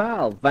and your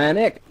pal,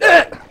 Vanek.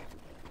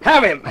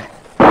 Have him!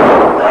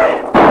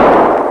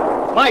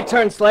 My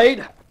turn,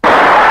 Slade.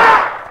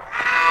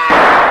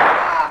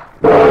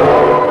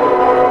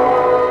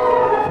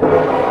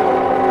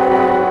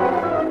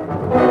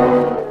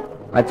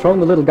 I'd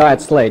thrown the little guy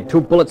at Slade. 2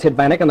 bullets hit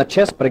Vanek in the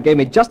chest, but it gave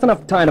me just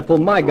enough time to pull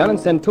my gun and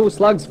send 2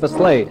 slugs for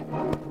Slade.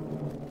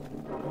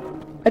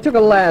 I took a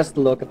last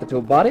look at the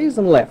 2 bodies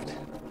and left.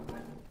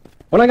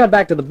 When I got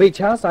back to the beach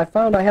house, I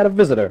found I had a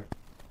visitor.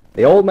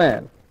 The old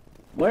man.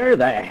 Where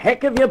the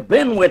heck have you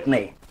been,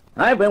 Whitney?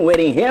 I've been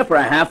waiting here for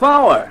a half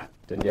hour.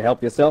 Didn't you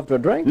help yourself to a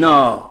drink?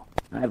 No.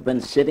 I've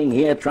been sitting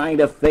here trying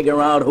to figure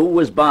out who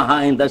was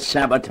behind the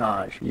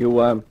sabotage.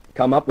 You,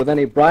 come up with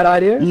any bright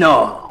ideas?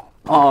 No.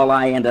 All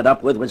I ended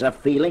up with was a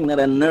feeling that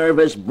a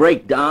nervous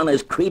breakdown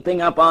is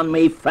creeping up on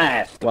me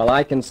fast. Well,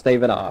 I can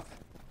stave it off.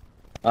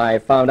 I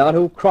found out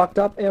who crocked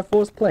up Air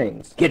Force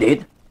planes. You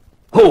did?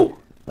 Who?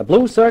 The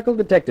Blue Circle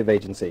Detective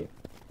Agency.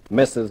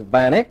 Mrs.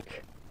 Vanek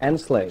and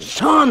Slade.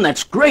 Son,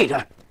 that's great.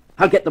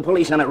 I'll get the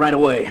police on it right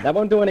away. That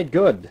won't do any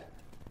good.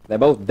 They're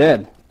both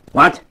dead.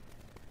 What?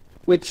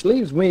 Which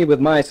leaves me with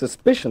my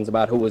suspicions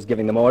about who was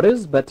giving them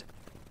orders, but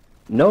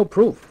no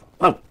proof.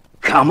 Well,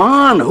 come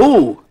on,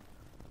 who?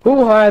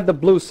 Who hired the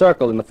Blue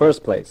Circle in the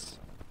first place?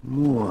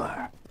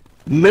 Moore.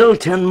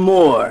 Milton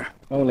Moore.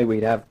 Only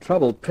we'd have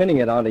trouble pinning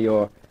it onto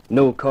your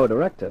new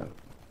co-director,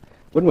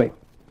 wouldn't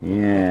we?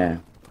 Yeah.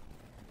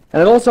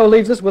 And it also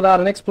leaves us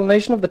without an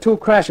explanation of the 2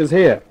 crashes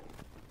here.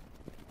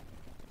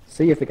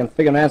 See if we can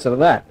figure an answer to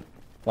that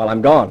while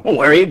I'm gone. Well,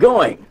 where are you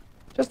going?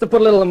 Just to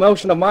put a little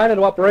emotion of mine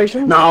into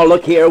operation. Now,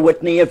 look here,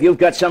 Whitney, if you've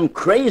got some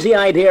crazy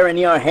idea in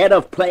your head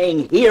of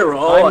playing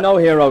hero... I'm no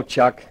hero,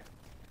 Chuck.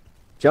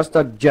 Just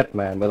a jet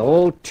man with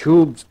all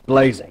tubes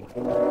blazing.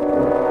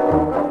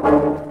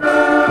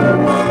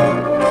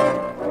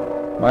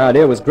 My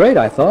idea was great,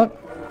 I thought.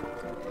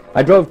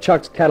 I drove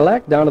Chuck's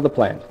Cadillac down to the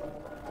plant.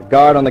 The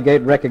guard on the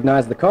gate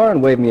recognized the car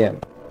and waved me in.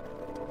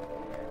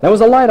 There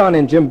was a light on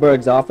in Jim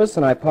Berg's office,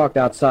 and I parked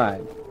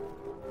outside.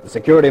 The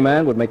security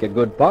man would make a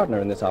good partner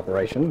in this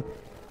operation,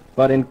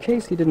 but in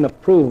case he didn't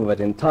approve of it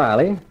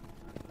entirely,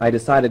 I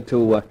decided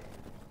to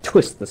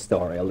twist the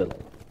story a little.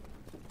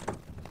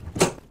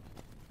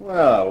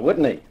 Well,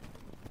 Whitney,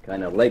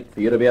 kind of late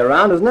for you to be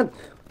around, isn't it?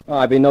 Oh,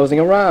 I've been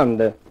nosing around.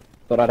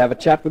 Thought I'd have a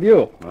chat with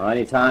you. Oh,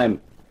 any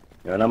time.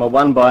 You're number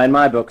one boy in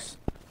my books.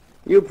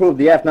 You proved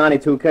the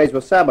F-92 case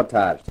was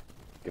sabotaged,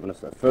 giving us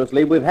the first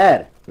lead we've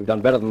had. We've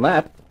done better than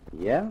that.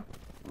 Yeah?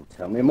 Well,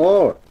 tell me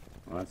more.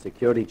 Well,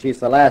 security chief's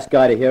the last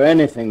guy to hear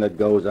anything that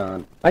goes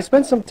on. I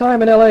spent some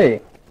time in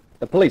L.A.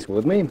 The police were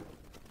with me.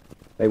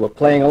 They were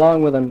playing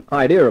along with an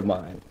idea of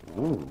mine.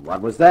 Oh,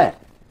 what was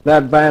that?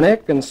 That Van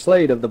Eyck and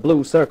Slade of the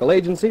Blue Circle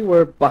Agency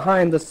were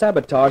behind the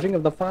sabotaging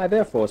of the 5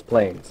 Air Force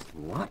planes.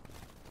 What?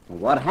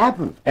 What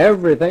happened?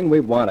 Everything we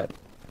wanted.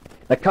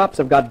 The cops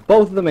have got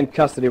both of them in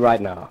custody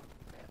right now.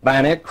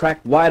 Van Eyck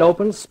cracked wide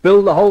open,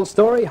 spilled the whole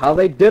story, how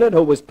they did it,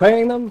 who was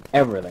paying them,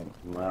 everything.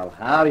 Well,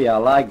 how do you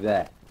like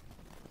that?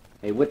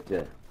 Hey, Whit,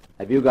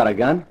 have you got a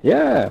gun?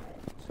 Yeah.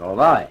 So have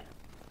I.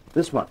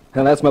 This one.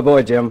 And that's my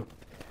boy, Jim.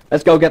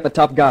 Let's go get the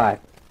top guy.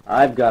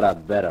 I've got a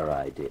better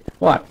idea.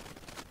 What?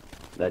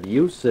 That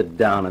you sit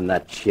down in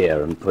that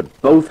chair and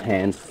put both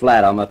hands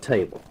flat on the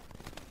table.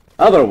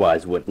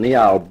 Otherwise, Whitney,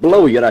 I'll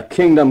blow you to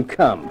kingdom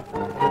come.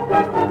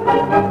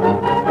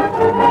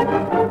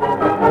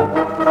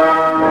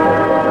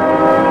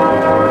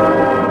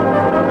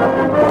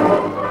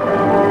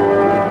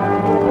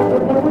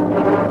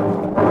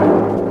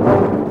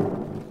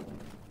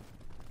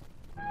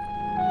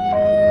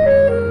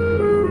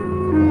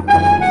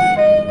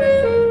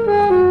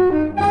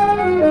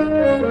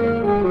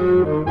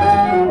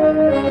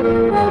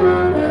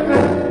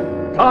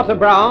 Carter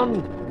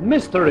Brown,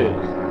 Mysteries.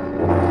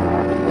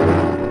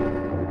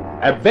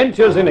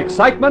 Adventures in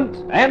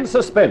excitement and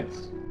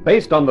suspense,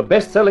 based on the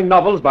best-selling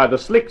novels by the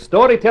slick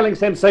storytelling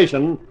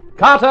sensation,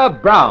 Carter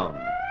Brown.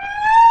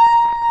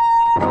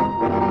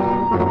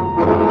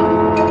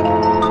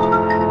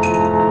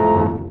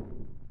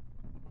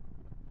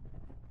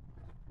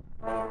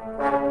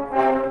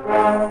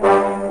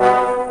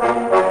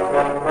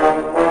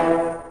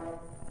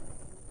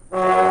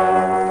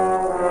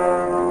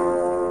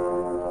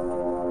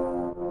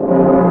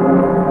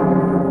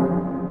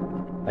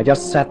 I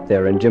just sat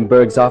there in Jim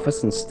Berg's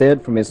office and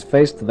stared from his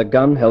face to the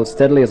gun held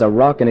steadily as a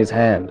rock in his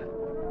hand.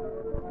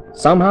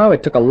 Somehow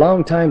it took a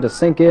long time to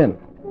sink in.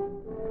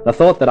 The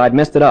thought that I'd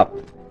messed it up,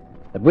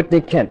 that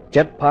Whitney Kent,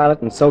 jet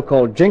pilot and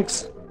so-called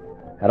Jinx,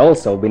 had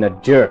also been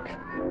a jerk.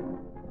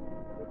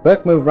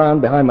 Burke moved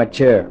round behind my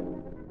chair,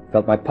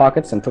 felt my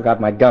pockets and took out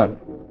my gun.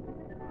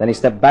 Then he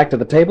stepped back to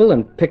the table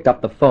and picked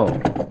up the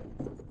phone.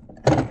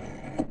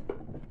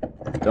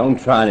 Don't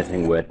try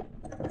anything, Whit.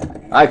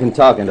 I can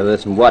talk into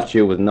this and watch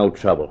you with no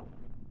trouble.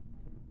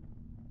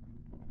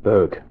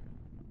 Berg,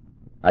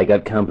 I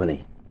got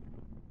company.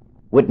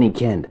 Whitney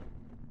Kent.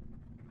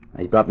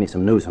 He brought me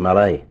some news from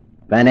L.A.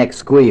 Van Eyck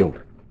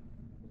squealed.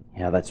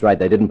 Yeah, that's right.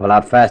 They didn't pull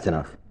out fast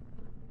enough.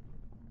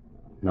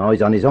 No,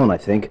 he's on his own, I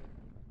think.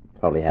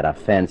 Probably had a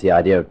fancy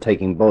idea of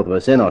taking both of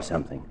us in or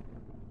something.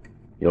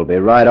 You'll be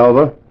right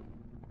over?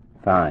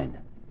 Fine.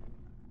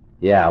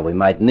 Yeah, we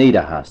might need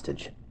a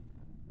hostage.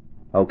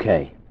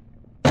 Okay.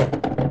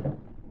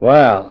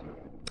 Well,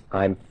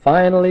 I'm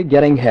finally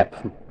getting hip.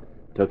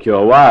 Took you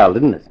a while,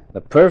 didn't it?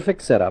 The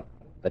perfect setup.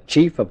 The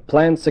chief of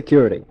plant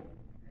security.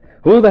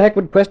 Who the heck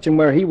would question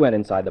where he went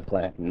inside the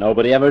plant?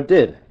 Nobody ever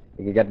did.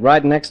 You could get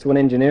right next to an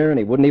engineer and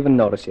he wouldn't even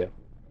notice you.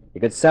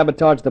 You could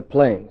sabotage the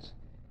planes.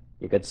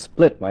 You could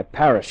split my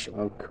parachute.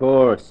 Of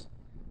course.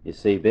 You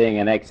see, being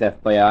an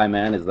ex-FBI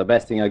man is the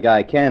best thing a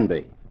guy can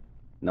be.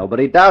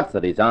 Nobody doubts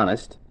that he's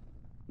honest.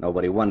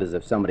 Nobody wonders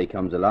if somebody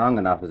comes along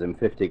and offers him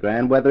 50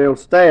 grand whether he'll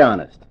stay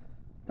honest.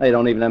 They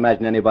don't even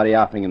imagine anybody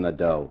offering him the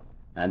dough.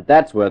 And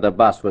that's where the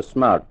boss was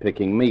smart,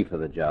 picking me for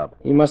the job.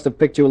 He must have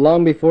picked you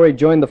long before he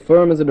joined the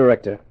firm as a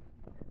director.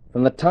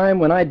 From the time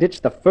when I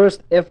ditched the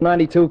first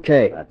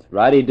F-92K. That's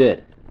right, he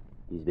did.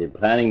 He's been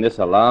planning this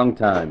a long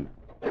time.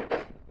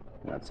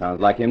 That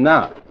sounds like him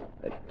now.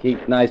 But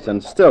keep nice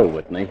and still,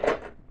 Whitney.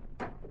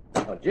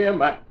 Oh,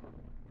 Jim,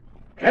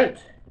 Kent.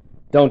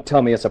 Don't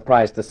tell me you're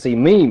surprised to see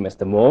me,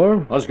 Mr. Moore.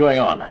 What's going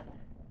on?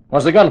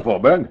 What's the gun for,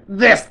 Berg?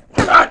 This!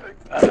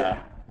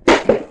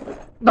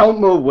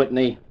 Don't move,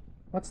 Whitney.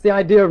 What's the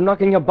idea of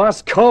knocking your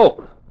boss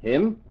cold?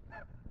 Him?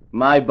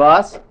 My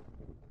boss?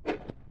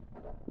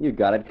 You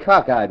got it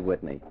cockeyed,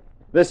 Whitney.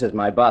 This is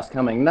my boss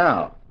coming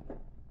now.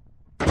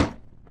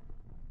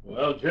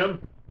 Well,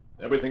 Jim,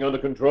 everything under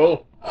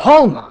control?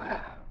 Homer!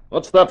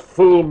 What's that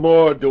fool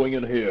Moore doing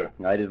in here?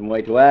 I didn't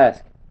wait to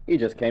ask. He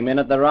just came in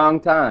at the wrong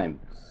time.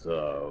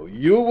 So,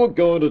 you were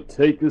going to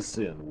take us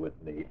in,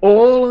 Whitney,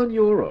 all on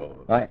your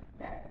own.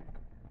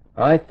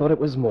 I thought it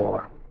was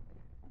Moore.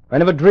 I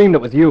never dreamed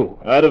it was you.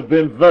 I'd have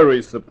been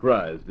very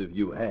surprised if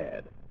you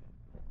had.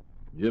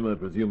 Jim, I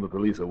presume the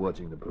police are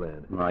watching the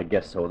plant. I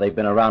guess so. They've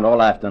been around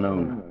all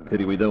afternoon.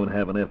 Pity we don't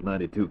have an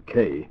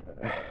F-92K.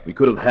 We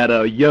could have had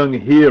our young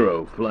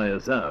hero fly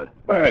us out.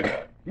 Berg,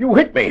 You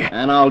hit me.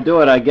 And I'll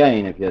do it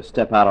again if you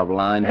step out of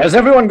line. Has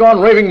everyone gone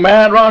raving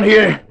mad around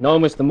here? No,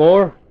 Mr.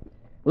 Moore.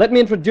 Let me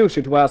introduce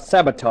you to our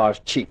sabotage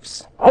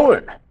chiefs.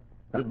 Owen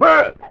and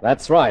Berg.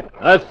 That's right.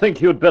 I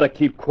think you'd better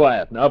keep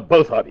quiet now,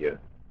 both of you.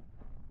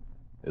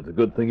 It's a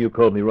good thing you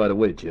called me right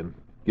away, Jim.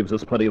 Gives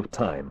us plenty of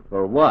time.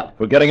 For what?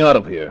 For getting out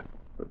of here.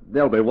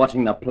 They'll be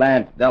watching the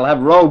plant. They'll have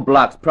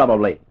roadblocks,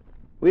 probably.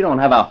 We don't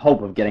have a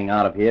hope of getting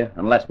out of here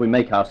unless we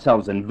make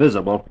ourselves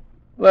invisible.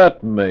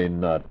 That may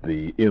not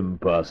be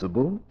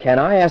impossible. Can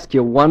I ask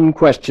you one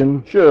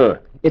question? Sure.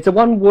 It's a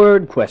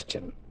one-word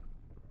question.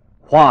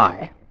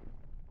 Why?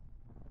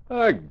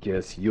 I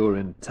guess you're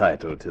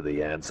entitled to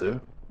the answer.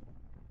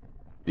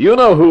 Do you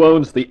know who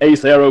owns the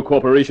Ace Aero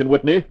Corporation,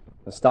 Whitney?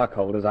 The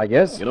stockholders, I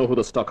guess. You know who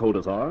the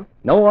stockholders are?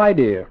 No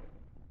idea.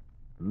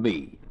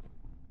 Me.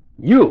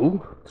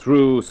 You?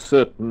 Through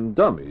certain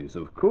dummies,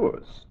 of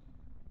course.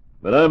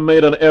 But I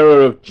made an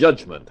error of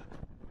judgment.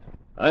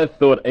 I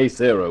thought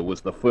Ace Aero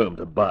was the firm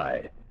to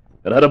buy.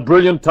 It had a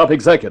brilliant top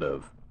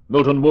executive,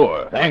 Milton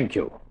Moore. Thank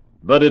you.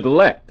 But it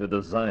lacked a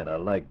designer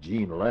like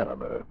Gene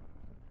Latimer.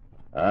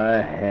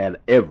 I had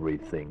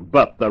everything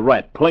but the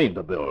right plane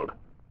to build.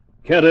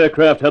 Kent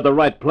Aircraft had the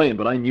right plane,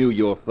 but I knew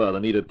your father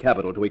needed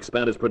capital to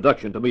expand his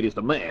production to meet his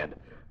demand.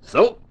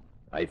 So,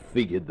 I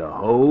figured the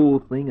whole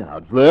thing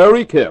out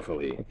very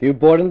carefully. If you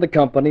bought into the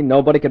company,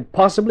 nobody could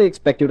possibly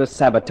expect you to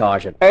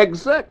sabotage it.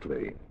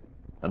 Exactly.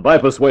 And by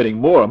persuading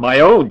Moore,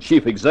 my own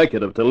chief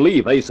executive, to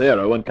leave Ace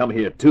Aero and come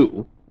here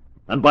too,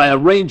 and by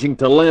arranging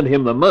to lend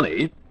him the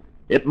money,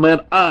 it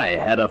meant I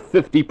had a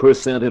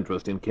 50%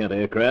 interest in Kent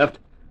Aircraft.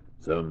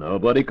 So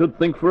nobody could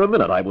think for a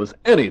minute I was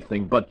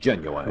anything but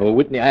genuine. Oh,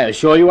 Whitney, I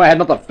assure you I had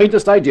not the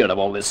faintest idea of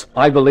all this.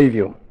 I believe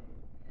you.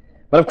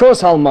 But of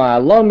course,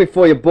 Hallmeyer, long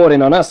before you bought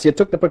in on us, you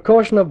took the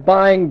precaution of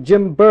buying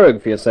Jim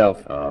Berg for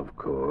yourself. Of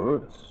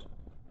course.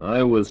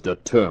 I was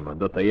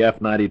determined that the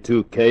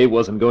F-92K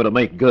wasn't going to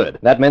make good.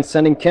 That meant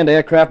sending Kent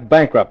Aircraft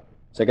bankrupt,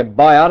 so you could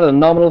buy out at a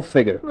nominal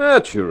figure.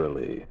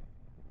 Naturally.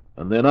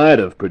 And then I'd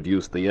have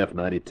produced the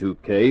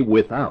F-92K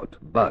without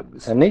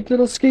bugs. A neat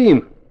little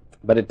scheme.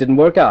 But it didn't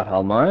work out,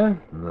 Hallmeyer.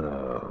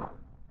 No.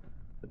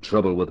 The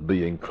trouble with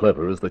being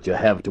clever is that you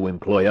have to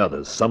employ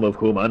others, some of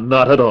whom are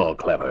not at all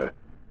clever.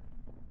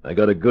 I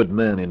got a good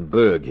man in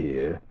Berg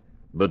here,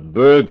 but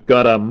Berg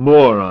got a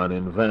moron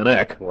in Van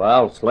Eck.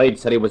 Well, Slade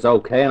said he was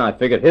okay, and I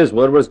figured his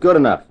word was good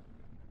enough.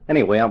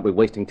 Anyway, aren't we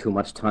wasting too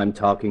much time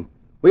talking?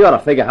 We ought to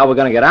figure how we're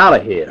going to get out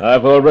of here.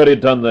 I've already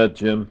done that,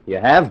 Jim. You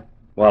have?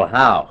 Well,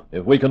 how?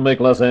 If we can make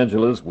Los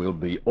Angeles, we'll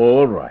be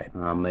all right.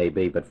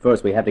 Maybe, but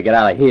first we have to get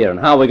out of here, and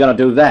how are we going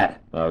to do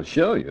that? I'll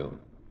show you.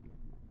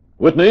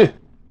 Whitney,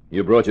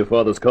 you brought your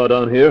father's car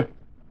down here?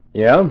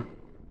 Yeah?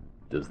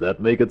 Does that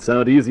make it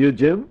sound easier,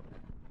 Jim?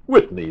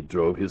 Whitney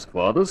drove his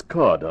father's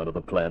car down to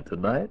the plant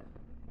tonight.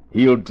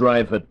 He'll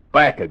drive it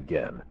back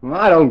again.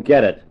 I don't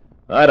get it.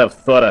 I'd have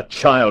thought a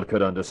child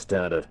could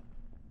understand it.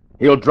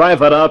 He'll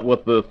drive it out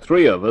with the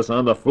three of us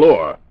on the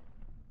floor.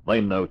 They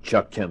know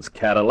Chuck Kent's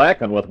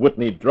Cadillac, and with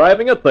Whitney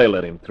driving it, they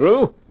let him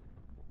through.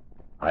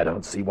 I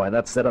don't see why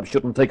that setup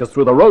shouldn't take us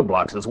through the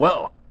roadblocks as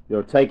well.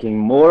 You're taking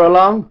Moore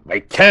along? We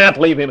can't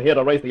leave him here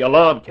to raise the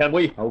alarm, can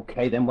we?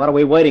 Okay, then what are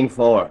we waiting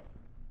for?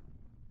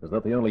 Is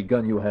that the only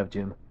gun you have,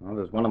 Jim? Well,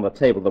 there's one on the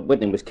table that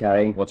Whitney was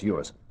carrying. What's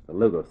yours? The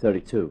Luger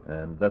 32.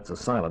 And that's a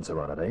silencer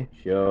on it, eh?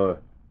 Sure.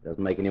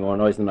 Doesn't make any more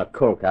noise than a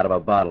cork out of a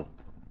bottle.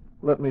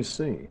 Let me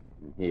see.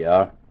 Here you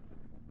are.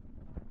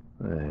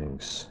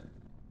 Thanks.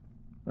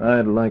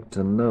 I'd like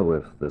to know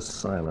if the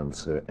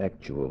silencer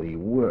actually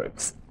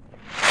works.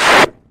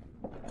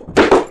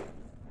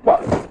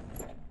 What?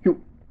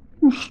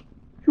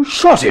 You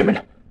shot him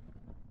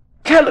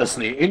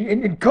carelessly,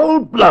 in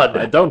cold blood.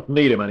 I don't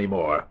need him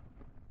anymore.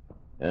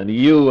 And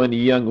you and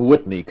young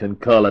Whitney can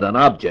call it an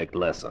object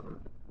lesson.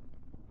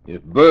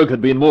 If Berg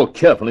had been more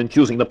careful in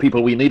choosing the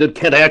people we needed,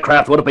 Kent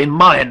Aircraft would have been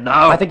mine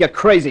now. I think you're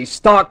crazy,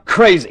 stark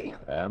crazy.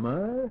 Am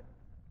I?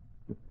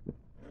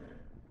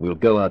 We'll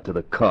go out to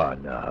the car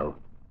now.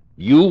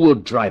 You will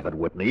drive it,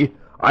 Whitney.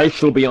 I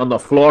shall be on the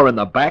floor in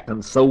the back,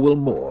 and so will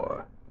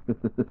Moore.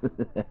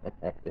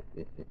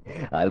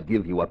 I'll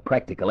give you a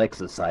practical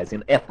exercise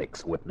in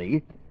ethics,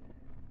 Whitney.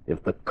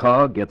 If the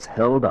car gets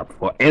held up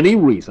for any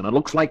reason and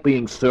looks like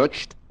being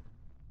searched,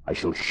 I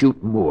shall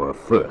shoot Moore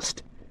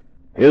first.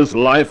 His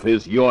life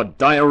is your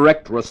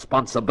direct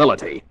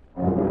responsibility.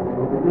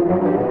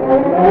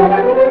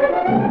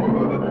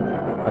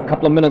 A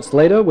couple of minutes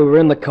later, we were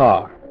in the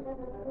car.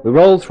 We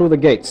rolled through the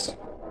gates.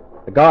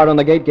 The guard on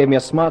the gate gave me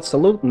a smart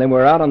salute, and then we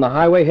were out on the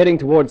highway heading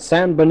towards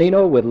San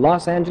Bernardino with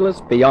Los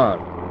Angeles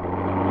beyond.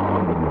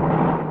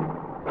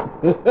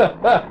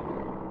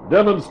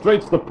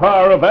 Demonstrates the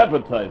power of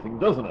advertising,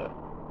 doesn't it?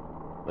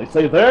 They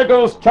say, there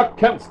goes Chuck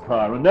Kent's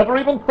car, and never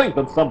even think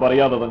that somebody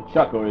other than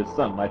Chuck or his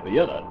son might be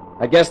in it.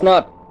 I guess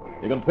not.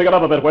 You can pick it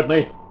up a bit,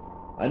 Whitney.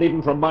 I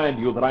needn't remind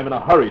you that I'm in a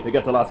hurry to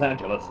get to Los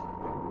Angeles.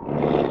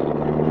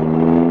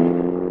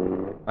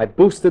 I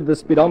boosted the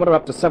speedometer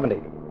up to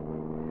 70.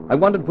 I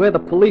wondered where the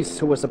police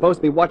who were supposed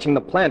to be watching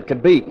the plant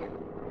could be.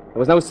 There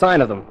was no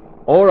sign of them,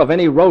 or of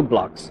any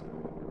roadblocks.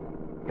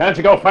 Can't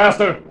you go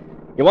faster?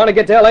 You want to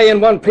get to L.A. in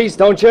one piece,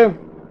 don't you?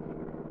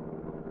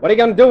 What are you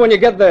going to do when you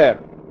get there?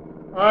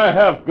 I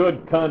have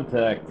good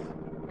contacts.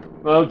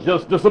 I'll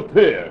just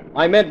disappear.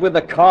 I meant with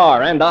the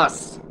car and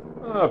us.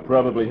 I'll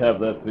probably have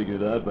that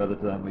figured out by the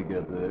time we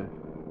get there.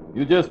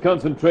 You just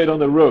concentrate on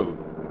the road.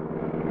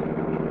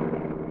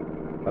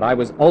 But I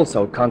was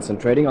also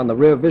concentrating on the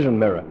rear vision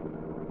mirror.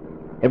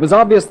 It was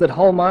obvious that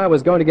Hallmeyer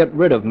was going to get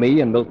rid of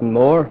me and Milton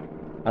Moore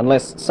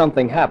unless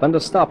something happened to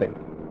stop him.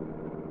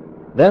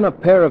 Then a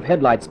pair of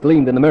headlights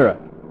gleamed in the mirror.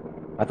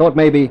 I thought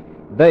maybe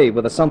they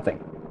were the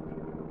something.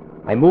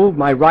 I moved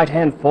my right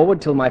hand forward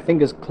till my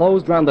fingers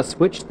closed round the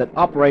switch that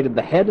operated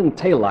the head and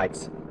tail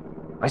lights.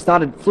 I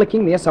started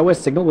flicking the SOS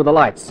signal with the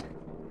lights.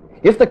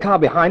 If the car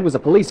behind was a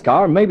police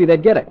car, maybe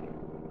they'd get it.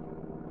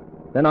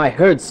 Then I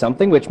heard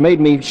something which made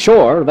me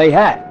sure they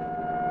had.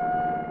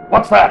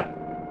 What's that?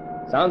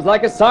 Sounds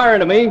like a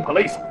siren to me.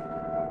 Police.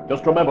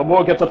 Just remember,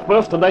 Moore gets it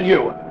first and then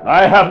you.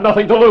 I have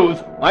nothing to lose.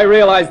 I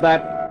realized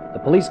that. The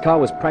police car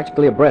was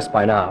practically abreast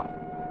by now,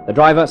 the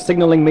driver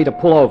signaling me to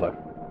pull over.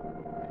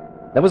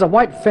 There was a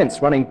white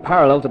fence running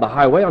parallel to the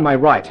highway on my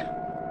right.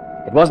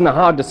 It wasn't a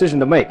hard decision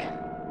to make.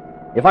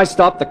 If I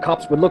stopped, the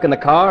cops would look in the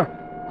car.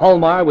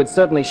 Hallmeyer would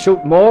certainly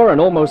shoot Moore and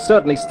almost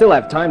certainly still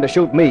have time to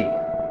shoot me.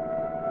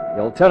 The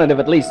alternative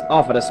at least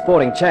offered a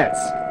sporting chance.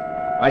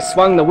 I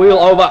swung the wheel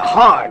over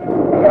hard.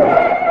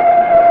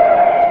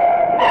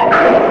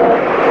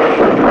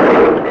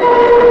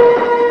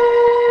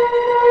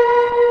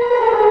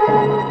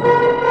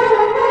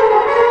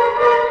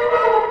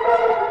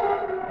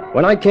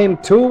 When I came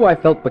to, I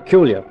felt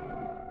peculiar.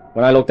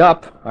 When I looked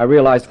up, I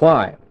realized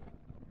why.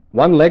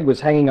 One leg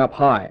was hanging up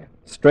high,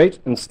 straight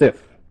and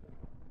stiff,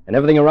 and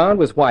everything around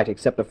was white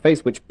except a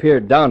face which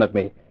peered down at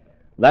me.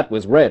 That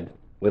was red,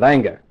 with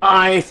anger.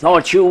 I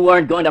thought you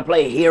weren't going to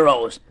play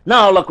heroes.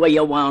 Now look where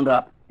you wound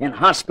up. In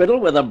hospital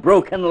with a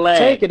broken leg.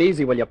 Take it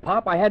easy, will you,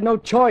 Pop? I had no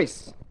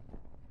choice.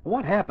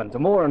 What happened to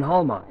Moore and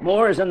Hallmeyer?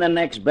 Moore's in the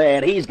next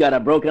bed. He's got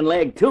a broken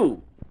leg,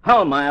 too.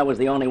 Hallmeyer was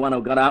the only one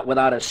who got out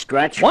without a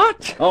scratch.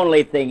 What?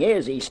 Only thing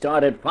is, he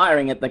started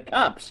firing at the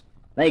cops.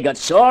 They got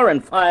sore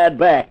and fired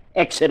back.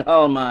 Exit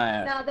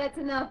Hallmeyer. Now that's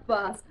enough,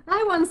 boss.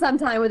 I won some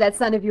time with that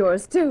son of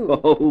yours, too.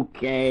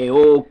 Okay.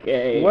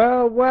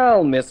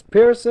 Well, Miss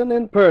Pearson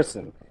in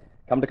person.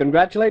 Come to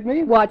congratulate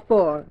me? What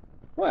for?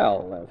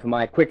 Well, for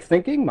my quick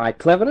thinking, my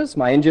cleverness,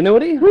 my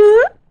ingenuity.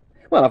 Huh?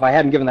 Well, if I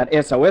hadn't given that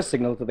SOS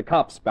signal to the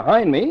cops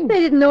behind me... They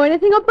didn't know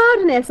anything about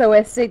an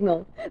SOS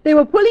signal. They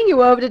were pulling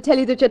you over to tell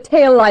you that your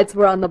tail lights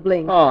were on the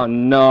blink. Oh,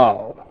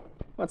 no.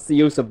 What's the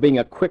use of being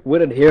a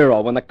quick-witted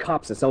hero when the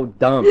cops are so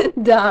dumb?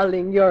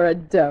 Darling, you're a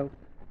dope.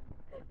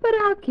 But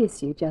I'll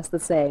kiss you just the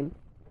same.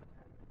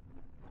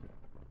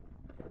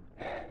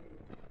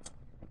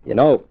 You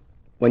know,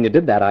 when you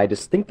did that, I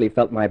distinctly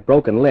felt my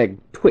broken leg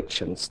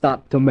twitch and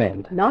start to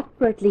mend. Not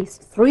for at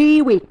least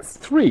 3 weeks.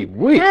 3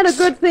 weeks? And a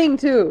good thing,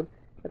 too.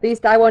 At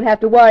least I won't have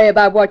to worry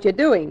about what you're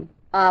doing.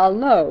 I'll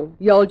know.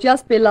 You'll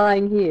just be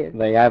lying here.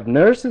 They have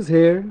nurses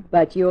here.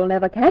 But you'll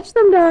never catch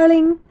them,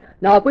 darling.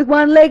 Not with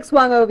one leg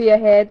swung over your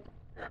head.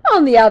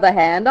 On the other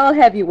hand, I'll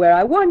have you where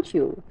I want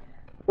you.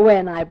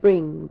 When I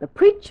bring the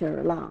preacher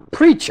along.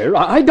 Preacher?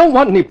 I don't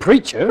want any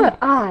preacher. But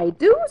I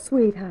do,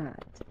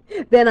 sweetheart.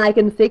 Then I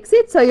can fix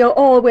it so you'll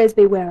always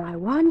be where I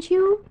want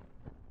you.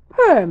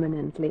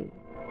 Permanently.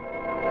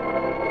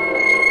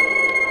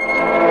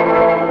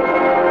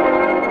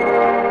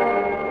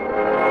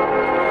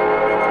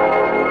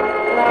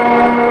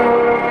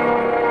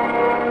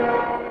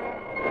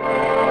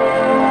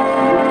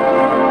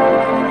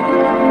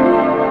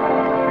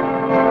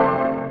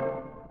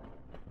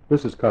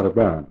 This is Carter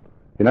Brown.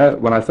 You know,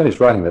 when I finished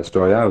writing that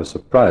story, I was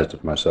surprised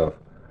at myself.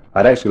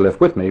 I'd actually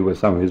left Whitney with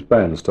some of his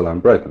bones still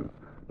unbroken.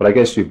 But I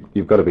guess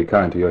you've got to be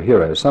kind to your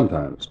heroes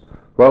sometimes.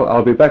 Well,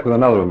 I'll be back with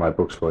another of my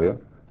books for you.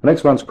 The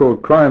next one's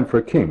called Crime for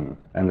a King,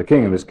 and the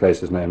king in this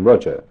case is named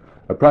Roger,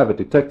 a private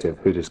detective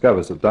who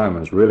discovers that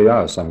diamonds really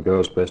are some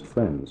girl's best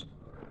friends.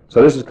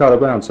 So this is Carter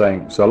Brown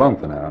saying so long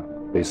for now.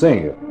 Be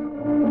seeing you.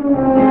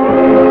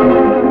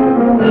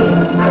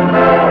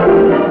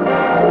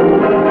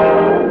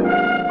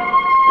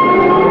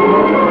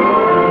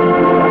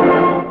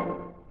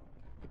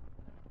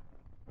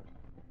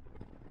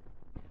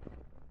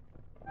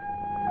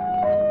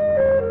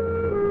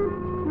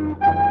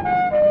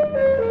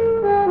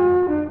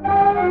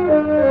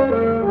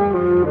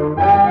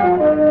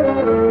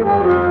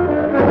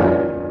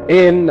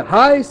 In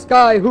High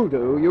Sky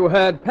Hoodoo, you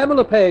heard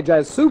Pamela Page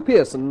as Sue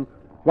Pearson,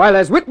 while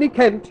as Whitney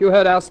Kent, you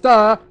heard our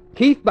star,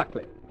 Keith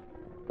Buckley.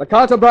 The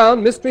Carter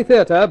Brown Mystery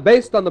Theater,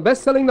 based on the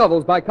best-selling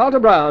novels by Carter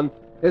Brown,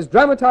 is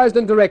dramatized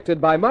and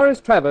directed by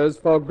Morris Travers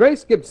for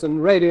Grace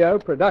Gibson Radio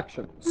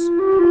Productions.